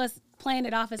 instead of us playing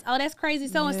it off as, oh, that's crazy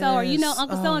so-and-so, or,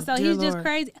 Uncle so-and-so, he's just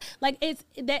crazy. Like,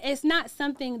 it's not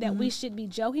something that we should be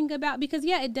joking about, because,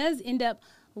 yeah, it does end up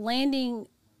landing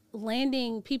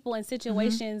people in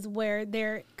situations where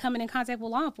they're coming in contact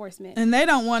with law enforcement. And they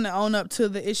don't want to own up to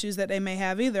the issues that they may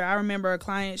have either. I remember a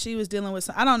client, she was dealing with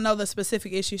I don't know the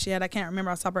specific issue she had. I can't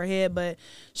remember off the top of her head, but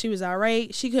she was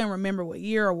irate. She couldn't remember what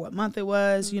year or what month it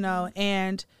was,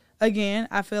 and again,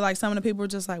 I feel like some of the people were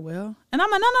just like, well, and I'm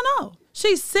like, no.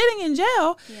 She's sitting in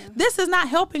jail. Yeah. This is not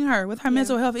helping her with her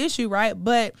mental health issue, right?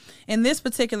 But in this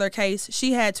particular case,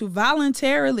 she had to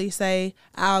voluntarily say,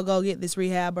 I'll go get this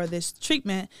rehab or this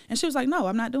treatment. And she was like, no,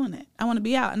 I'm not doing that. I want to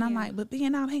be out. And I'm like, but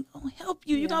being out ain't going to help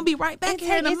you. You're going to be right back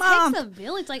here in a month. It takes a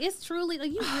village. Like, it's truly,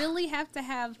 like, you really have to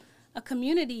have a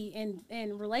community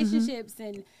and relationships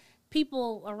and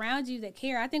people around you that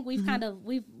care. I think we've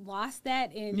we've lost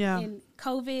that in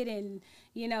COVID and,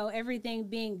 everything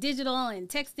being digital and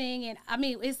texting. And I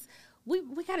mean,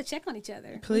 we got to check on each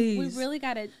other. Please. We really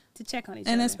got to check on each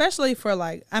other. And especially for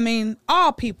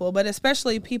all people, but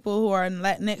especially people who are in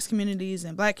Latinx communities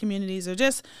and Black communities, or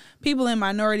just people in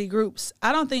minority groups.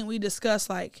 I don't think we discuss,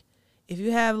 like, if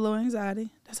you have low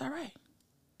anxiety, that's all right.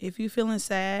 If you're feeling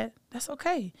sad, that's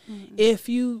okay.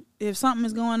 If something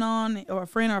is going on, or a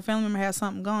friend or a family member has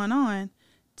something going on,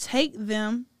 take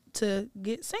them to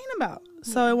get seen about,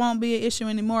 so it won't be an issue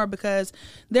anymore, because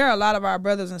there are a lot of our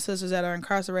brothers and sisters that are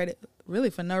incarcerated really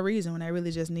for no reason, when they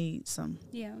really just need some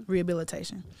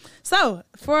rehabilitation. So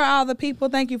for all the people,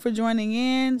 thank you for joining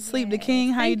in. Sleep the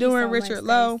King, how you doing? Richard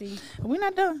Lowe. We're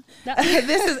not done. No.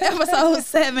 This is episode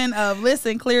 7 of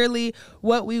Listen Clearly,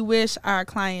 what we wish our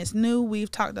clients knew.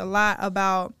 We've talked a lot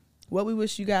about what we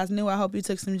wish you guys knew. I hope you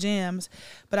took some gems,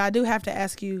 but I do have to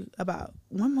ask you about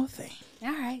one more thing.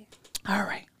 All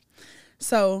right.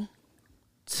 So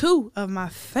 2 of my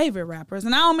favorite rappers,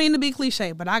 and I don't mean to be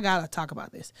cliche, but I gotta talk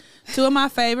about this. 2 of my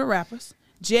favorite rappers,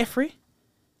 Jeffrey,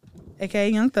 aka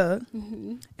Young Thug,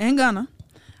 and Gunna,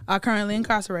 are currently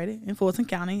incarcerated in Fulton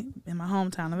County, in my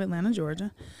hometown of Atlanta,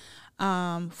 Georgia,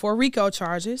 for RICO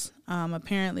charges.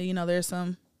 Apparently, there's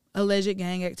some alleged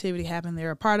gang activity happened.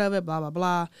 They're a part of it, blah, blah,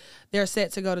 blah. They're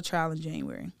set to go to trial in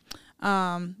January.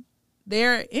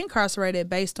 They're incarcerated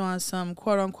based on some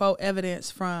quote-unquote evidence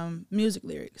from music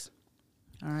lyrics.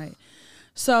 All right.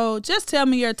 So just tell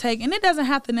me your take. And it doesn't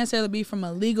have to necessarily be from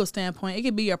a legal standpoint. It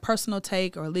could be your personal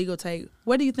take or a legal take.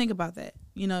 What do you think about that?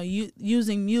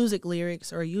 Using music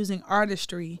lyrics or using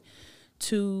artistry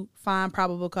to find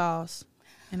probable cause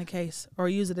in a case, or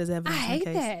use it as evidence in a case.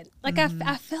 I hate that. Like,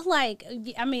 I feel like,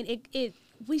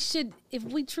 we should, if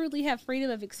we truly have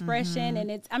freedom of expression, and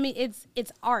it's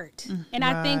art. And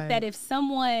I think that if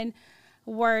someone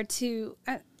were to,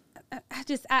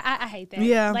 I hate that.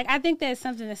 Yeah. Like, I think that's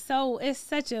something that's it's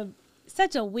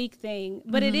such a weak thing,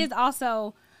 but it is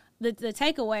also the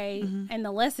takeaway and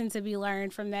the lesson to be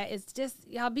learned from that is just,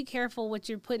 y'all be careful what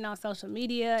you're putting on social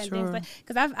media and things like,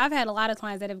 because I've had a lot of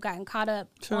clients that have gotten caught up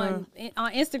on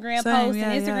Instagram posts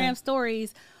and Instagram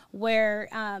stories where,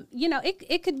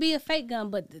 it could be a fake gun,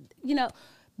 but the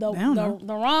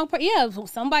wrong part,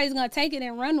 somebody's going to take it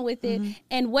and run with it.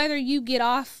 And whether you get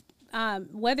off,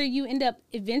 whether you end up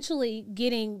eventually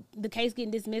getting the case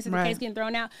getting dismissed or the case getting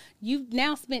thrown out, you've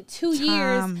now spent 2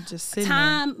 years,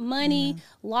 money,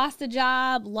 lost a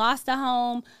job, lost a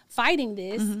home, fighting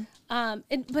this. But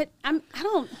I don't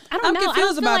know. I'm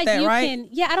confused about that, right?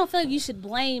 I don't feel like you should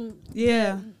blame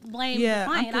the client.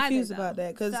 I'm confused about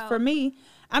that, because for me,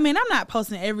 I'm not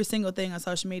posting every single thing on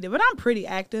social media, but I'm pretty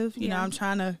active. You know, I'm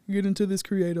trying to get into this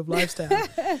creative lifestyle.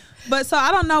 But so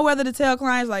I don't know whether to tell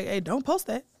clients, like, hey, don't post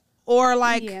that. Or,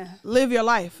 like, live your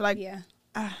life. Like,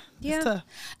 it's tough.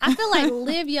 I feel like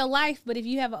live your life, but if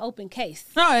you have an open case.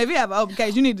 No, if you have an open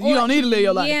case, you don't need to live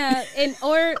your life. Yeah, and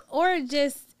or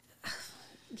just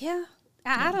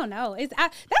I don't know.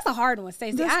 That's a hard one,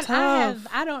 Staci.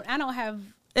 I don't have.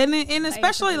 And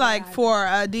especially like for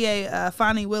DA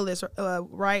Fonnie Willis,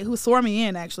 right, who swore me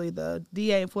in, actually, the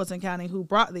DA in Fulton County who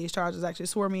brought these charges actually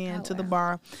swore me in to the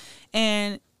bar.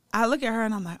 And I look at her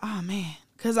and I'm like, oh, man,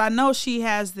 because I know she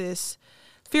has this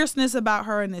fierceness about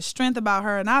her and this strength about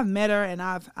her. And I've met her and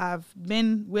I've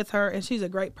been with her, and she's a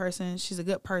great person. She's a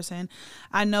good person.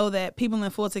 I know that people in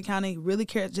Fulton County really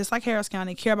care, just like Harris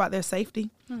County, care about their safety.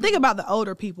 Mm-hmm. Think about the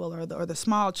older people or the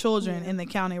small children in the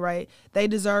county, right? They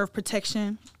deserve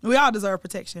protection. We all deserve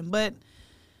protection, but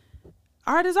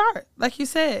art is art, like you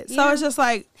said. So it's just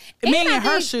like being in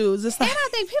her shoes. It's like, and I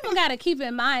think people got to keep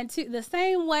in mind too, the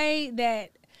same way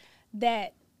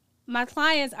that my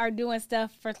clients are doing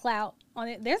stuff for clout on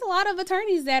it. There's a lot of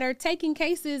attorneys that are taking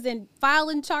cases and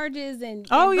filing charges and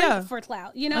for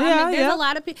clout. You know, I mean, there's a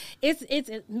lot of people. It's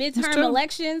midterm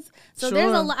elections, so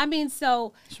there's a lot. I mean,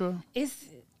 so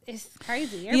it's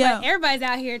crazy. Everybody's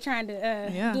out here trying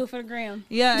to do it for the gram.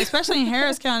 Yeah, especially in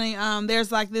Harris County.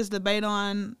 There's like this debate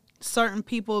on certain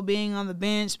people being on the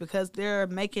bench because they're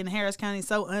making Harris County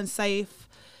so unsafe.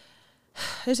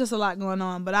 It's just a lot going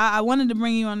on, but I wanted to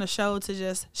bring you on the show to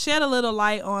just shed a little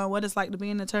light on what it's like to be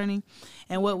an attorney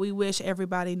and what we wish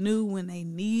everybody knew when they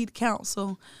need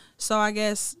counsel. So I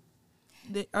guess,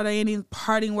 are there any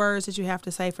parting words that you have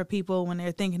to say for people when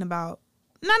they're thinking about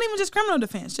not even just criminal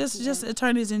defense, just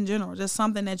attorneys in general, just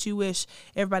something that you wish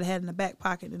everybody had in the back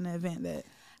pocket in the event that?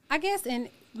 I guess in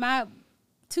my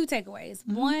 2 takeaways.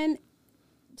 Mm-hmm. One,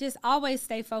 just always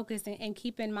stay focused and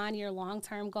keep in mind your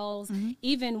long-term goals,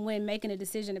 even when making a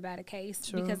decision about a case,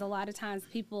 because a lot of times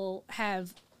people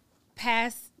have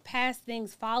past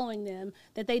things following them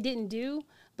that they didn't do,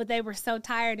 but they were so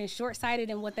tired and short-sighted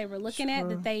in what they were looking at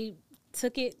that they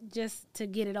took it just to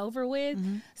get it over with.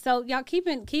 Mm-hmm. So y'all keep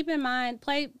in mind,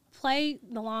 play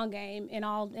the long game in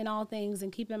all things,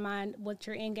 and keep in mind what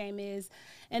your end game is.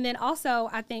 And then also,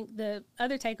 I think the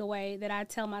other takeaway that I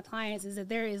tell my clients is that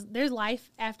there's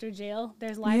life after jail.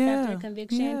 There's life after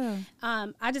conviction. Yeah.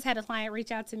 I just had a client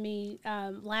reach out to me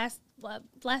last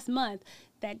month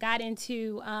that got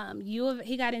into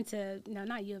he got into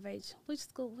not U of H, which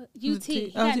school? UT.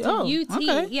 He got into UT.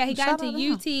 Okay. Yeah, he got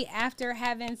into UT after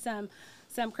having some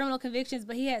criminal convictions,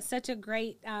 but he had such a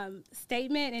great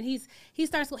statement, and he's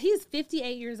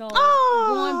 58 years old,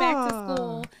 going back to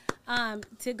school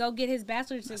to go get his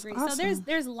bachelor's degree. Awesome. So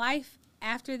there's life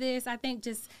after this. I think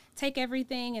just take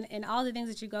everything and all the things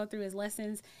that you go through as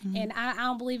lessons. Mm-hmm. And I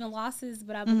don't believe in losses,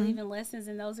 but I believe in lessons,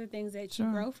 and those are things that you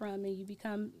grow from and you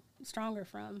become stronger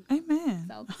from.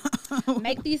 Amen. So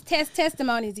make these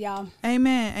testimonies, y'all.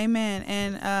 Amen.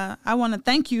 And I want to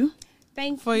thank you.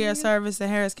 For your service to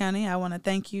Harris County. I want to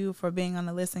thank you for being on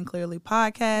the Listen Clearly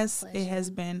podcast. It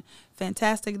has been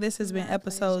fantastic. This has been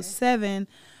episode 7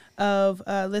 of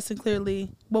Listen Clearly,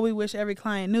 what we wish every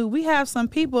client knew. We have some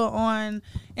people on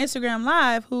Instagram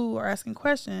Live who are asking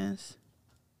questions.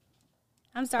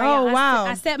 I'm sorry. Wow.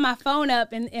 I set my phone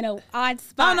up in an odd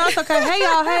spot. Oh, no, it's okay. Hey,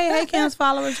 y'all. Hey, Kim's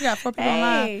followers. You got 4 people on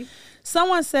live.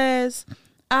 Someone says,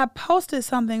 I posted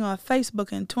something on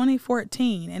Facebook in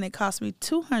 2014, and it cost me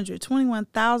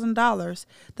 $221,000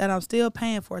 that I'm still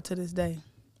paying for to this day.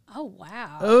 Oh,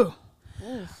 wow. Oh.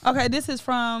 Okay, this is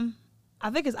from,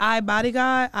 I think it's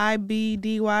iBodyGuard,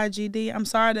 IBDYGD. I'm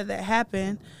sorry that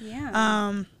happened.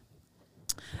 Yeah.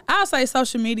 I'll say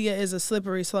social media is a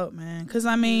slippery slope, man. Because,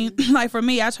 I mean, like for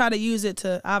me, I try to use it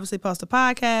to obviously post a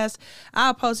podcast.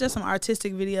 I'll post just some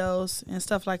artistic videos and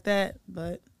stuff like that,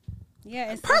 but...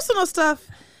 Yeah, it's personal stuff.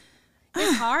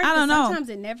 It's hard. I don't know. Sometimes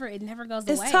it never goes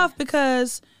away. It's tough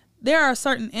because there are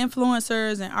certain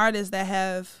influencers and artists that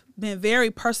have been very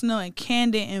personal and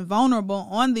candid and vulnerable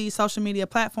on these social media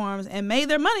platforms and made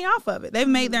their money off of it. They've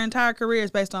made their entire careers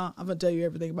based on, I'm gonna tell you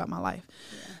everything about my life.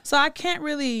 Yeah. So I can't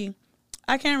really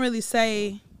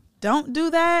say don't do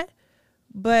that.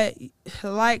 But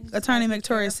like Attorney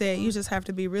McTorry said, you just have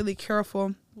to be really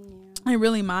careful. Yeah. And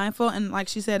really mindful. And like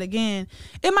she said again,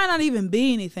 it might not even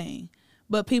be anything,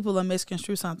 but people will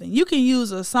misconstrue something. You can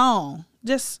use a song,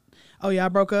 just, oh yeah, I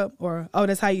broke up, or oh,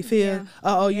 that's how you feel.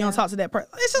 Yeah. You don't talk to that person.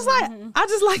 It's just like, I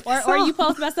just like that or you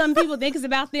post about something people think is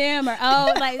about them, or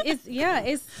like it's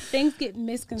things get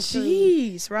misconstrued.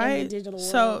 Jeez, right? In the digital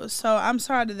world. So I'm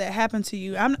sorry that happened to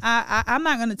you. I'm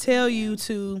not gonna tell you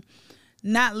to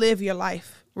not live your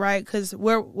life. Right, because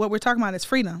what we're talking about is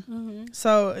freedom. Mm-hmm.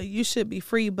 So you should be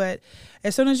free. But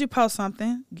as soon as you post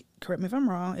something, correct me if I'm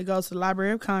wrong, it goes to the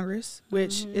Library of Congress,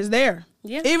 which is there.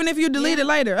 Yeah. Even if you delete it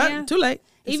later, too late.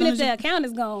 Even if the account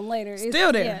is gone later, it's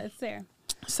still there. Yeah, it's there.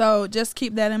 So just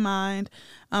keep that in mind.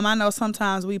 I know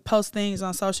sometimes we post things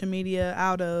on social media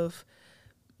out of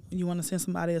you want to send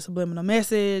somebody a subliminal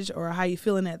message or how you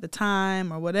feeling at the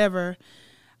time or whatever.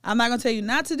 I'm not going to tell you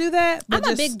not to do that. But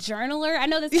I'm a big journaler. I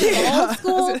know this is old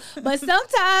school, but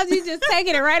sometimes you just take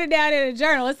it and write it down in a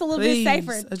journal. It's a little bit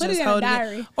safer. Put it in a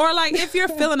diary. Or like if you're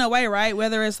feeling away, right,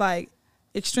 whether it's like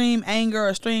extreme anger or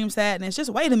extreme sadness, just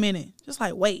wait a minute. Just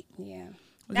like wait. Yeah.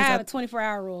 I have a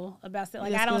 24-hour rule about that.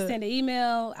 Like, I don't send an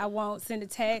email. I won't send a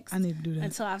text. I need to do that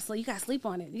until I sleep. You got to sleep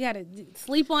on it. You got to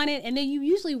sleep on it, and then you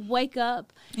usually wake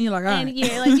up. And you're like, all right.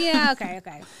 You're like, yeah, okay.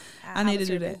 I need to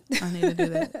do that. I need to do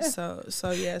that.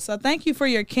 So yeah. So thank you for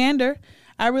your candor.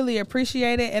 I really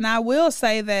appreciate it, and I will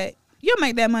say that you'll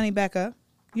make that money back up.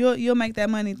 You'll make that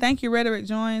money. Thank you, Rhetoric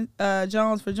Jones,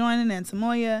 for joining, and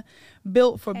Samoya,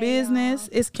 Built for Business.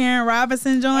 Y'all. It's Karen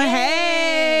Robinson joining.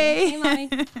 Hey, Mommy.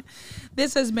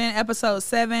 This has been episode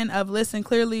 7 of Listen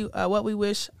Clearly, what we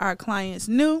wish our clients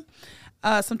knew.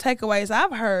 Some takeaways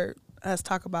I've heard us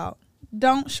talk about.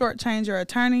 Don't shortchange your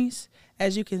attorneys.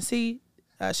 As you can see,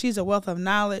 she's a wealth of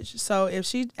knowledge. So if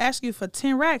she asks you for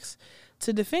 10 racks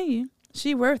to defend you,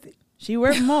 she worth it. She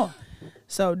worth more.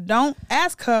 So don't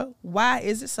ask her, why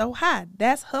is it so high?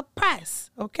 That's her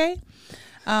price, okay?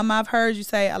 I've heard you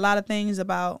say a lot of things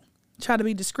about try to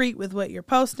be discreet with what you're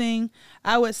posting.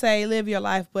 I would say live your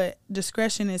life, but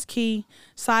discretion is key.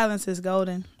 Silence is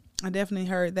golden. I definitely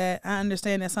heard that. I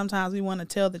understand that sometimes we want to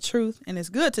tell the truth, and it's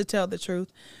good to tell the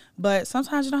truth, but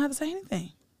sometimes you don't have to say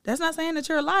anything. That's not saying that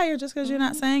you're a liar just because you're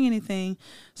not saying anything.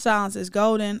 Silence is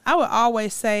golden. I would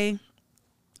always say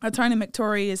Attorney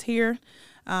McTorry is here.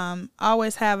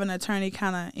 Always have an attorney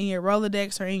kind of in your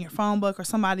Rolodex or in your phone book or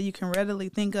somebody you can readily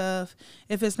think of.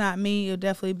 If it's not me, it'll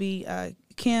definitely be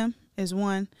Kim is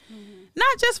one. Mm-hmm.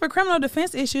 Not just for criminal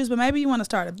defense issues, but maybe you want to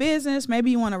start a business.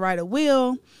 Maybe you want to write a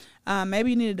will. Maybe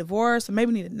you need a divorce, or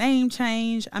maybe you need a name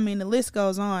change. I mean, the list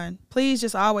goes on. Please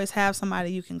just always have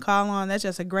somebody you can call on. That's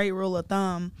just a great rule of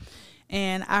thumb.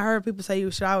 And I heard people say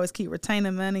you should always keep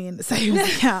retaining money in the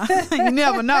savings account. You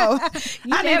never know.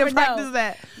 I need to practice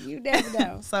that. You never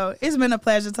know. So it's been a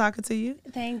pleasure talking to you.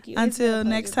 Thank you. Until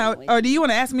next time. Or do you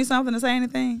want to ask me something to say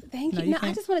anything? Thank you. No,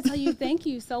 I just want to tell you thank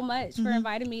you so much for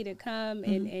inviting me to come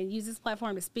and use this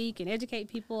platform to speak and educate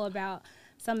people about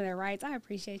some of their rights. I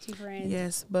appreciate you, friend.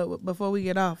 Yes, but before we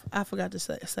get off, I forgot to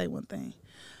say one thing.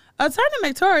 Attorney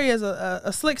McTorry is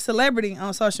a slick celebrity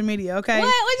on social media, okay?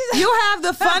 What you have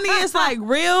the funniest, like,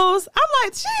 reals. I'm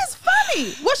like, she's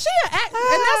funny. Well, she an actor.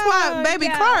 And that's why Baby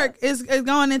Clark is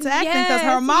going into acting, because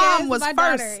her mom was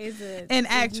first an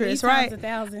actress, right?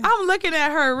 I'm looking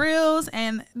at her reels,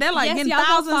 and they're like getting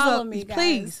thousands of,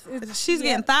 please. She's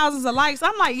getting thousands of likes.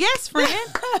 I'm like, yes, friend.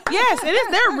 Yes,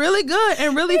 they're really good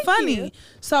and really funny.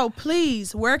 So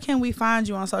please, where can we find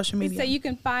you on social media? So you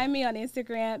can find me on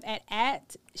Instagram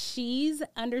at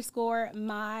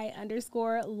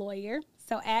she's_my_lawyer.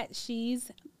 So at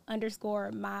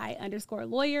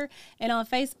she's_my_lawyer. And on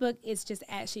Facebook, it's just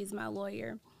at she's my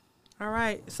lawyer. All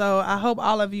right. So I hope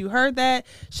all of you heard that.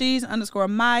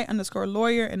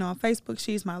 She's_my_lawyer. And on Facebook,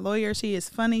 she's my lawyer. She is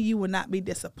funny. You will not be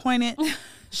disappointed.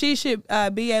 She should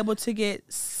be able to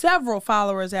get several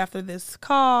followers after this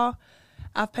call.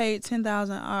 I've paid $10,000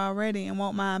 already and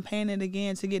won't mind paying it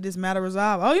again to get this matter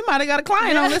resolved. Oh, you might have got a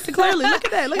client on Listen Clearly. Look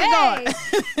at that. Look at God.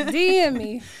 DM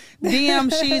me. DM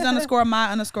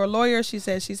she's_my_lawyer. She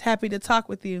says she's happy to talk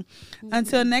with you.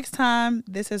 Until next time,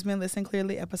 this has been Listen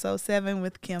Clearly, episode 7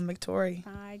 with Kim McTorry.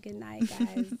 Bye. Good night,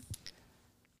 guys.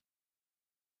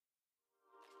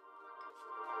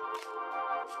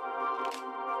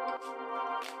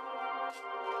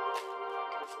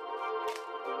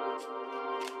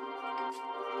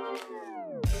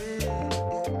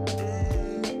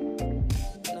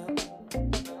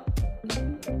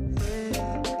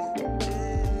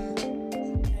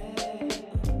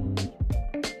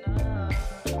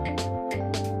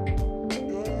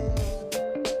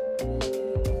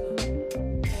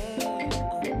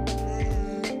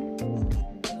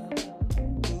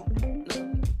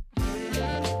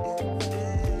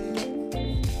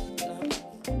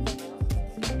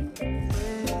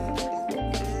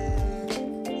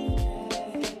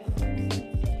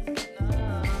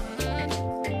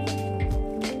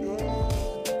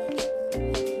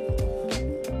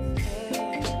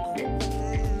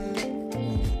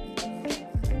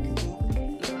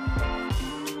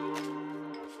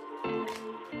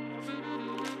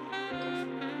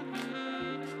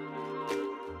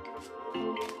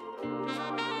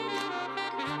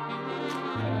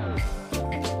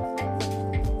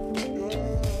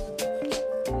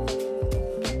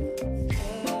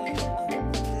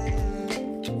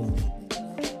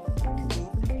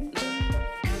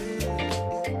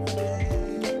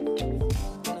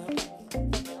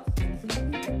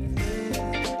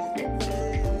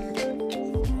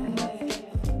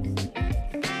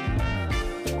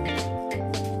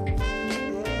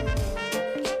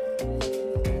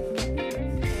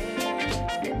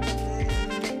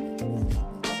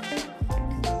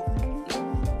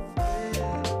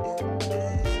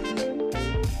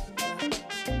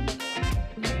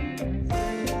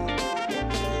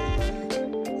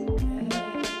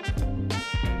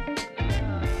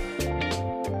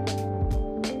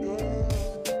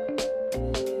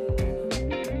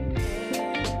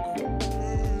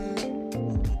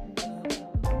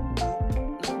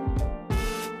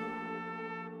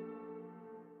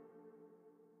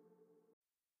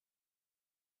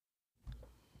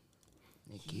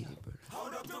 Get it,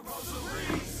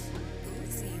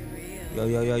 bro.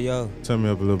 Yo. Turn me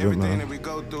up a little bit, Everything man. that we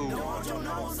go through,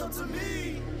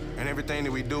 and everything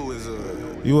that we do is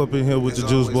You up in here with the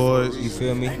Juice Boys. You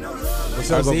feel me? What's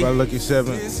I up, go Z? by Lucky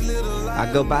 7.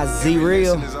 I go by Z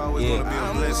Real.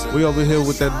 Yeah. We over here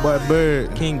with that boy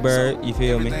Bird. King Bird, you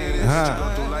feel me?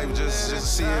 Uh-huh.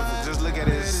 just see it, just look at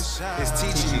it. It's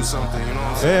teaching you something, you know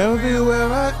what I'm saying? Everywhere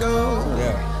I go,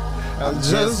 Yeah. I'm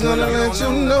just gonna let you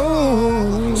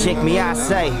know. Check me, I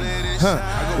say.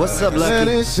 What's up, Let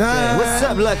Lucky? it shine. What's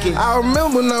up, Lucky? I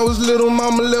remember when I was little,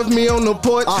 mama left me on the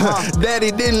porch.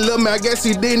 Daddy didn't love me, I guess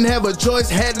he didn't have a choice.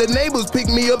 Had the neighbors pick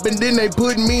me up and then they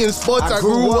put me in sports. I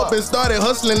grew up and started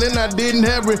hustling and I didn't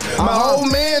have it. My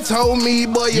old man told me,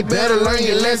 boy, you better learn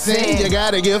your lesson. You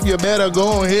got a gift, you better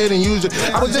go ahead and use it.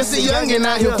 I was just a youngin'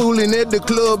 out here fooling at the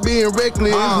club, being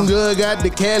reckless. Good, got the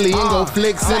Cali and go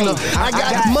flexing. I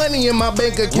got money in my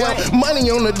bank account, money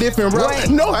on a different route.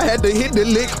 No, I had to hit the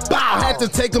lick. Bow, had to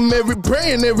take them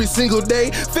praying every single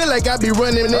day. Feel like I be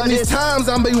running and these times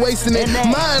I be wasting it.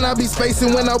 Mine I be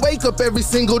spacing when I wake up every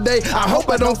single day. I hope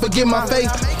I don't forget my faith.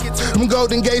 Them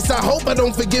Golden Gates, I hope I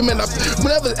don't forget me. I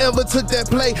never ever took that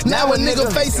play. Now a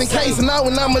nigga facing case. Now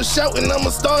when I'ma shout and I'ma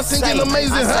start singing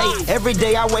amazing. Every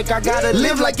day I wake, I gotta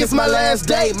live like it's my last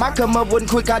day. My come up wasn't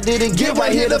quick, I didn't get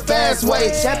right here the fast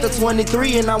way. Chapter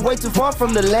 23 and I'm way too far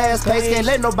from the last page. Can't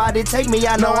let nobody take me,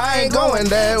 I know I ain't going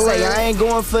that way. Say I ain't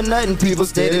going for nothing, people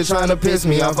steady trying to piss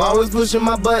me off. Always pushing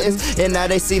my buttons, and now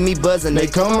they see me buzzing. They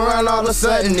come around all of a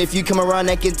sudden. If you come around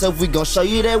acting tough, we gon' show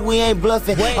you that we ain't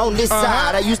bluffing. On this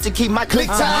side, I used to keep my click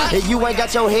tight. If you ain't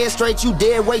got your head straight, you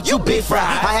dead weight, you big fry.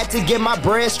 I had to get my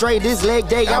bread straight this leg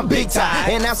day, I'm big time.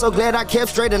 And I'm so glad I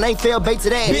kept straight and ain't fell bait to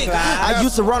that. I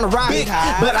used to run a rock,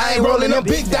 but I ain't rolling a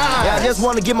big dime. I just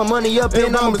wanna get my money up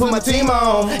and I'ma put my team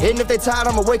on. And if they tired,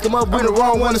 I'ma wake them up with the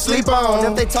wrong one to sleep on.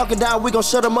 If they talking down, we gon'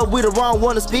 shut them up with the wrong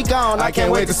one to speak on. I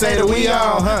can't wait to say that we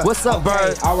on. What's up,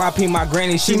 Bird? R.I.P. my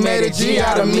granny, she made a G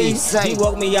out of me. She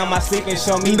woke me out my sleep and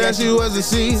showed me That she was a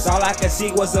she. all I could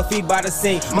see was her feet by the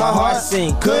sink. My heart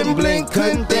sing, couldn't blink,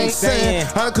 couldn't think, saying,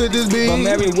 how could this be? But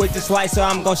married with this light, so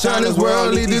I'm gon' shine this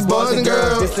world, lead these boys and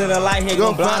girls. This little light here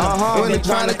gon' blind them. When they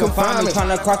tryna confine me,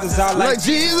 tryna cross us out like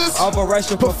Jesus.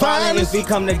 Operation Profiling. If we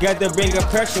come together, bring a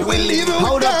pressure. We leave it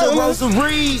Hold up the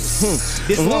rosaries.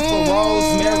 This one for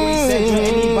Rosemary, Sandra,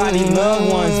 anybody,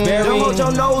 loved ones, buried. Don't hold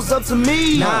your nose up to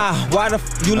me. Nah, why the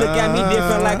you look at me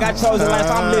different like I chose the life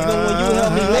I'm living when you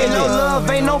help me live Ain't no it? love,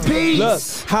 ain't no peace. Look,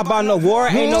 how about no war,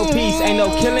 ain't no peace, ain't no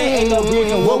killing, ain't no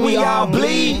grieving, what we all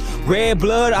bleed. Red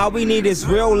blood, all we need is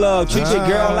real love. Treat your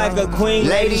girl like a queen,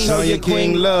 lady, show your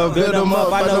king love. Build them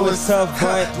up, I know it's tough,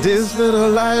 but This little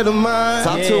light of mine,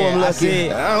 Talk to him, I Lucky.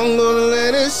 said, I'm gonna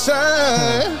let it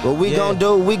shine. What we gon'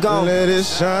 do, we gon' Let it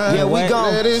shine. Yeah, we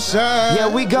gon' Let it shine. Yeah,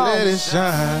 we gon' Let it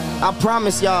shine. I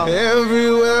promise y'all,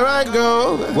 Everywhere I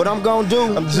go, what I'm gon'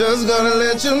 do. I'm just gonna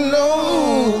let you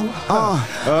know.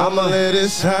 I'ma let it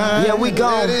shine. Yeah, we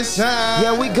gon' Let it shine.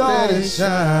 Yeah, we gon' Let it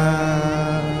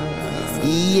shine.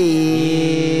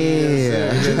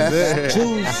 Yeah.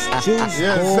 juice,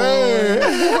 Yes,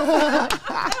 sir.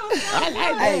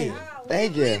 Hey,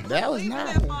 thank you. That was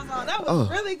nice. That was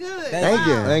really good. Thank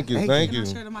you. Thank you. Thank you. Can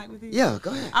I share the mic with you? Yeah,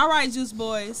 go ahead. All right, Juice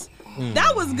Boys.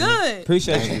 That was good.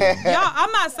 appreciate you. Y'all,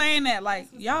 I'm not saying that like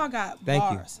y'all got Thank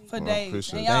you. bars for days,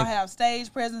 appreciate and it. y'all Thank you. have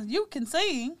stage presence. You can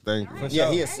sing. Thank you.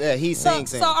 Yeah, he So,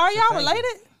 sings. so are y'all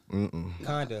related?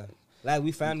 Kinda. Like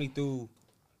we family through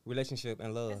relationship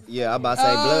and love. Yeah, I'm about to say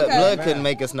Oh, blood. okay. Blood couldn't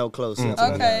make us no closer.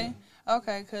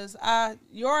 Okay, because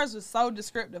yours was so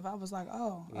descriptive. I was like,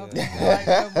 oh, okay, I like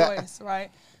your voice, right?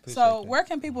 So where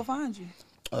can people find you?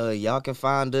 Y'all can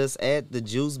find us at the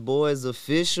Juice Boys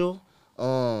Official.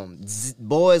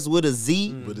 Boys with a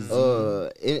Z.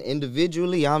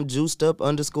 Individually, I'm juiced up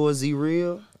 _Z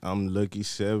Real. I'm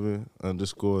Lucky7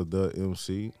 _ the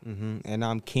MC. And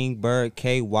I'm King Bird,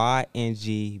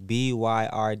 KYNGBYRD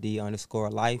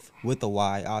 _life with a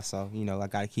Y also. You know, I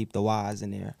gotta keep the Y's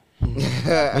in there.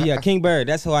 But yeah, King Bird,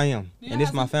 that's who I am. And this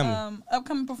is my family.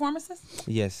 Upcoming performances?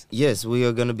 Yes. Yes, we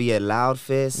are gonna be at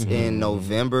Loudfest in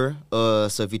November.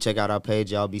 So if you check out our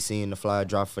page, y'all be seeing the flyer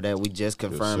drop for that. We just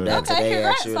confirmed that Okay, today,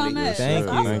 congrats actually. on that. Thank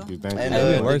you. Thank you. Thank you. And Hey, we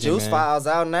been the working, Juice man. Files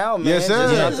out now, man. Yes, sir.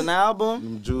 Just dropped an album.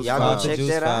 Them Juice Y'all Files. go check Juice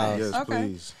that out. Files. Yes, Okay.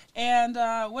 please. And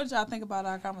what did y'all think about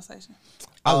our conversation?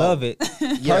 I love it.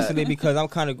 Personally, because I'm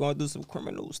kind of going through some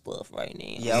criminal stuff right now.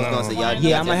 Yeah, I was gonna say y'all.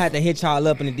 Yeah, I might have to hit y'all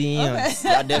up in the DMs.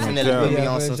 Y'all definitely put me Yeah,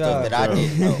 on good some job. stuff that I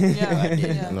didn't know.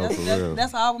 Yeah. No, for real.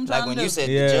 That's all I'm trying Like when to do. you said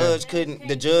Yeah.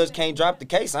 the judge can't drop the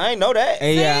case. I ain't know that.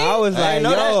 Hey, yeah, I was I like, ain't yo,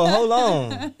 know that. hold on.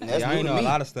 That's Yeah, I new ain't to know a me.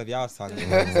 lot of stuff y'all was talking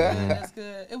about. That's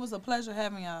good. It was a pleasure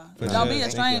having y'all. Don't be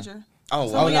a sure. Thank you. stranger. Oh,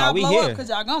 So when no, y'all we blow here. up, because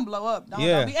y'all gonna blow up. Don't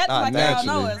Yeah. be acting like y'all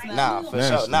know naturally. us now. Nah, for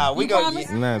Naturally. sure. Nah, we You go.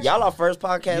 promise? Y'all our first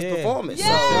podcast Yeah. performance.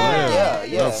 Yeah. So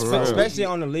yeah. No, for real. Especially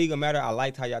on the legal matter, I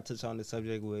liked how y'all touched on the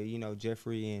subject with,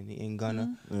 Jeffrey and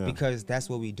Gunna, Yeah. because that's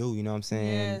what we do, you know what I'm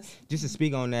saying? Yes. Just to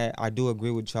speak on that, I do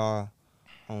agree with y'all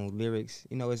on lyrics.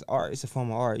 It's art, it's a form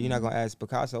of art. You're not going to ask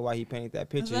Picasso why he painted that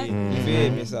picture. Exactly. You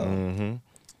feel me? So, Mm-hmm.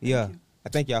 yeah, I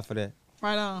thank y'all for that.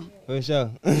 Right on. For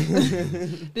sure.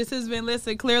 This has been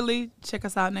Listen Clearly. Check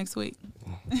us out next week.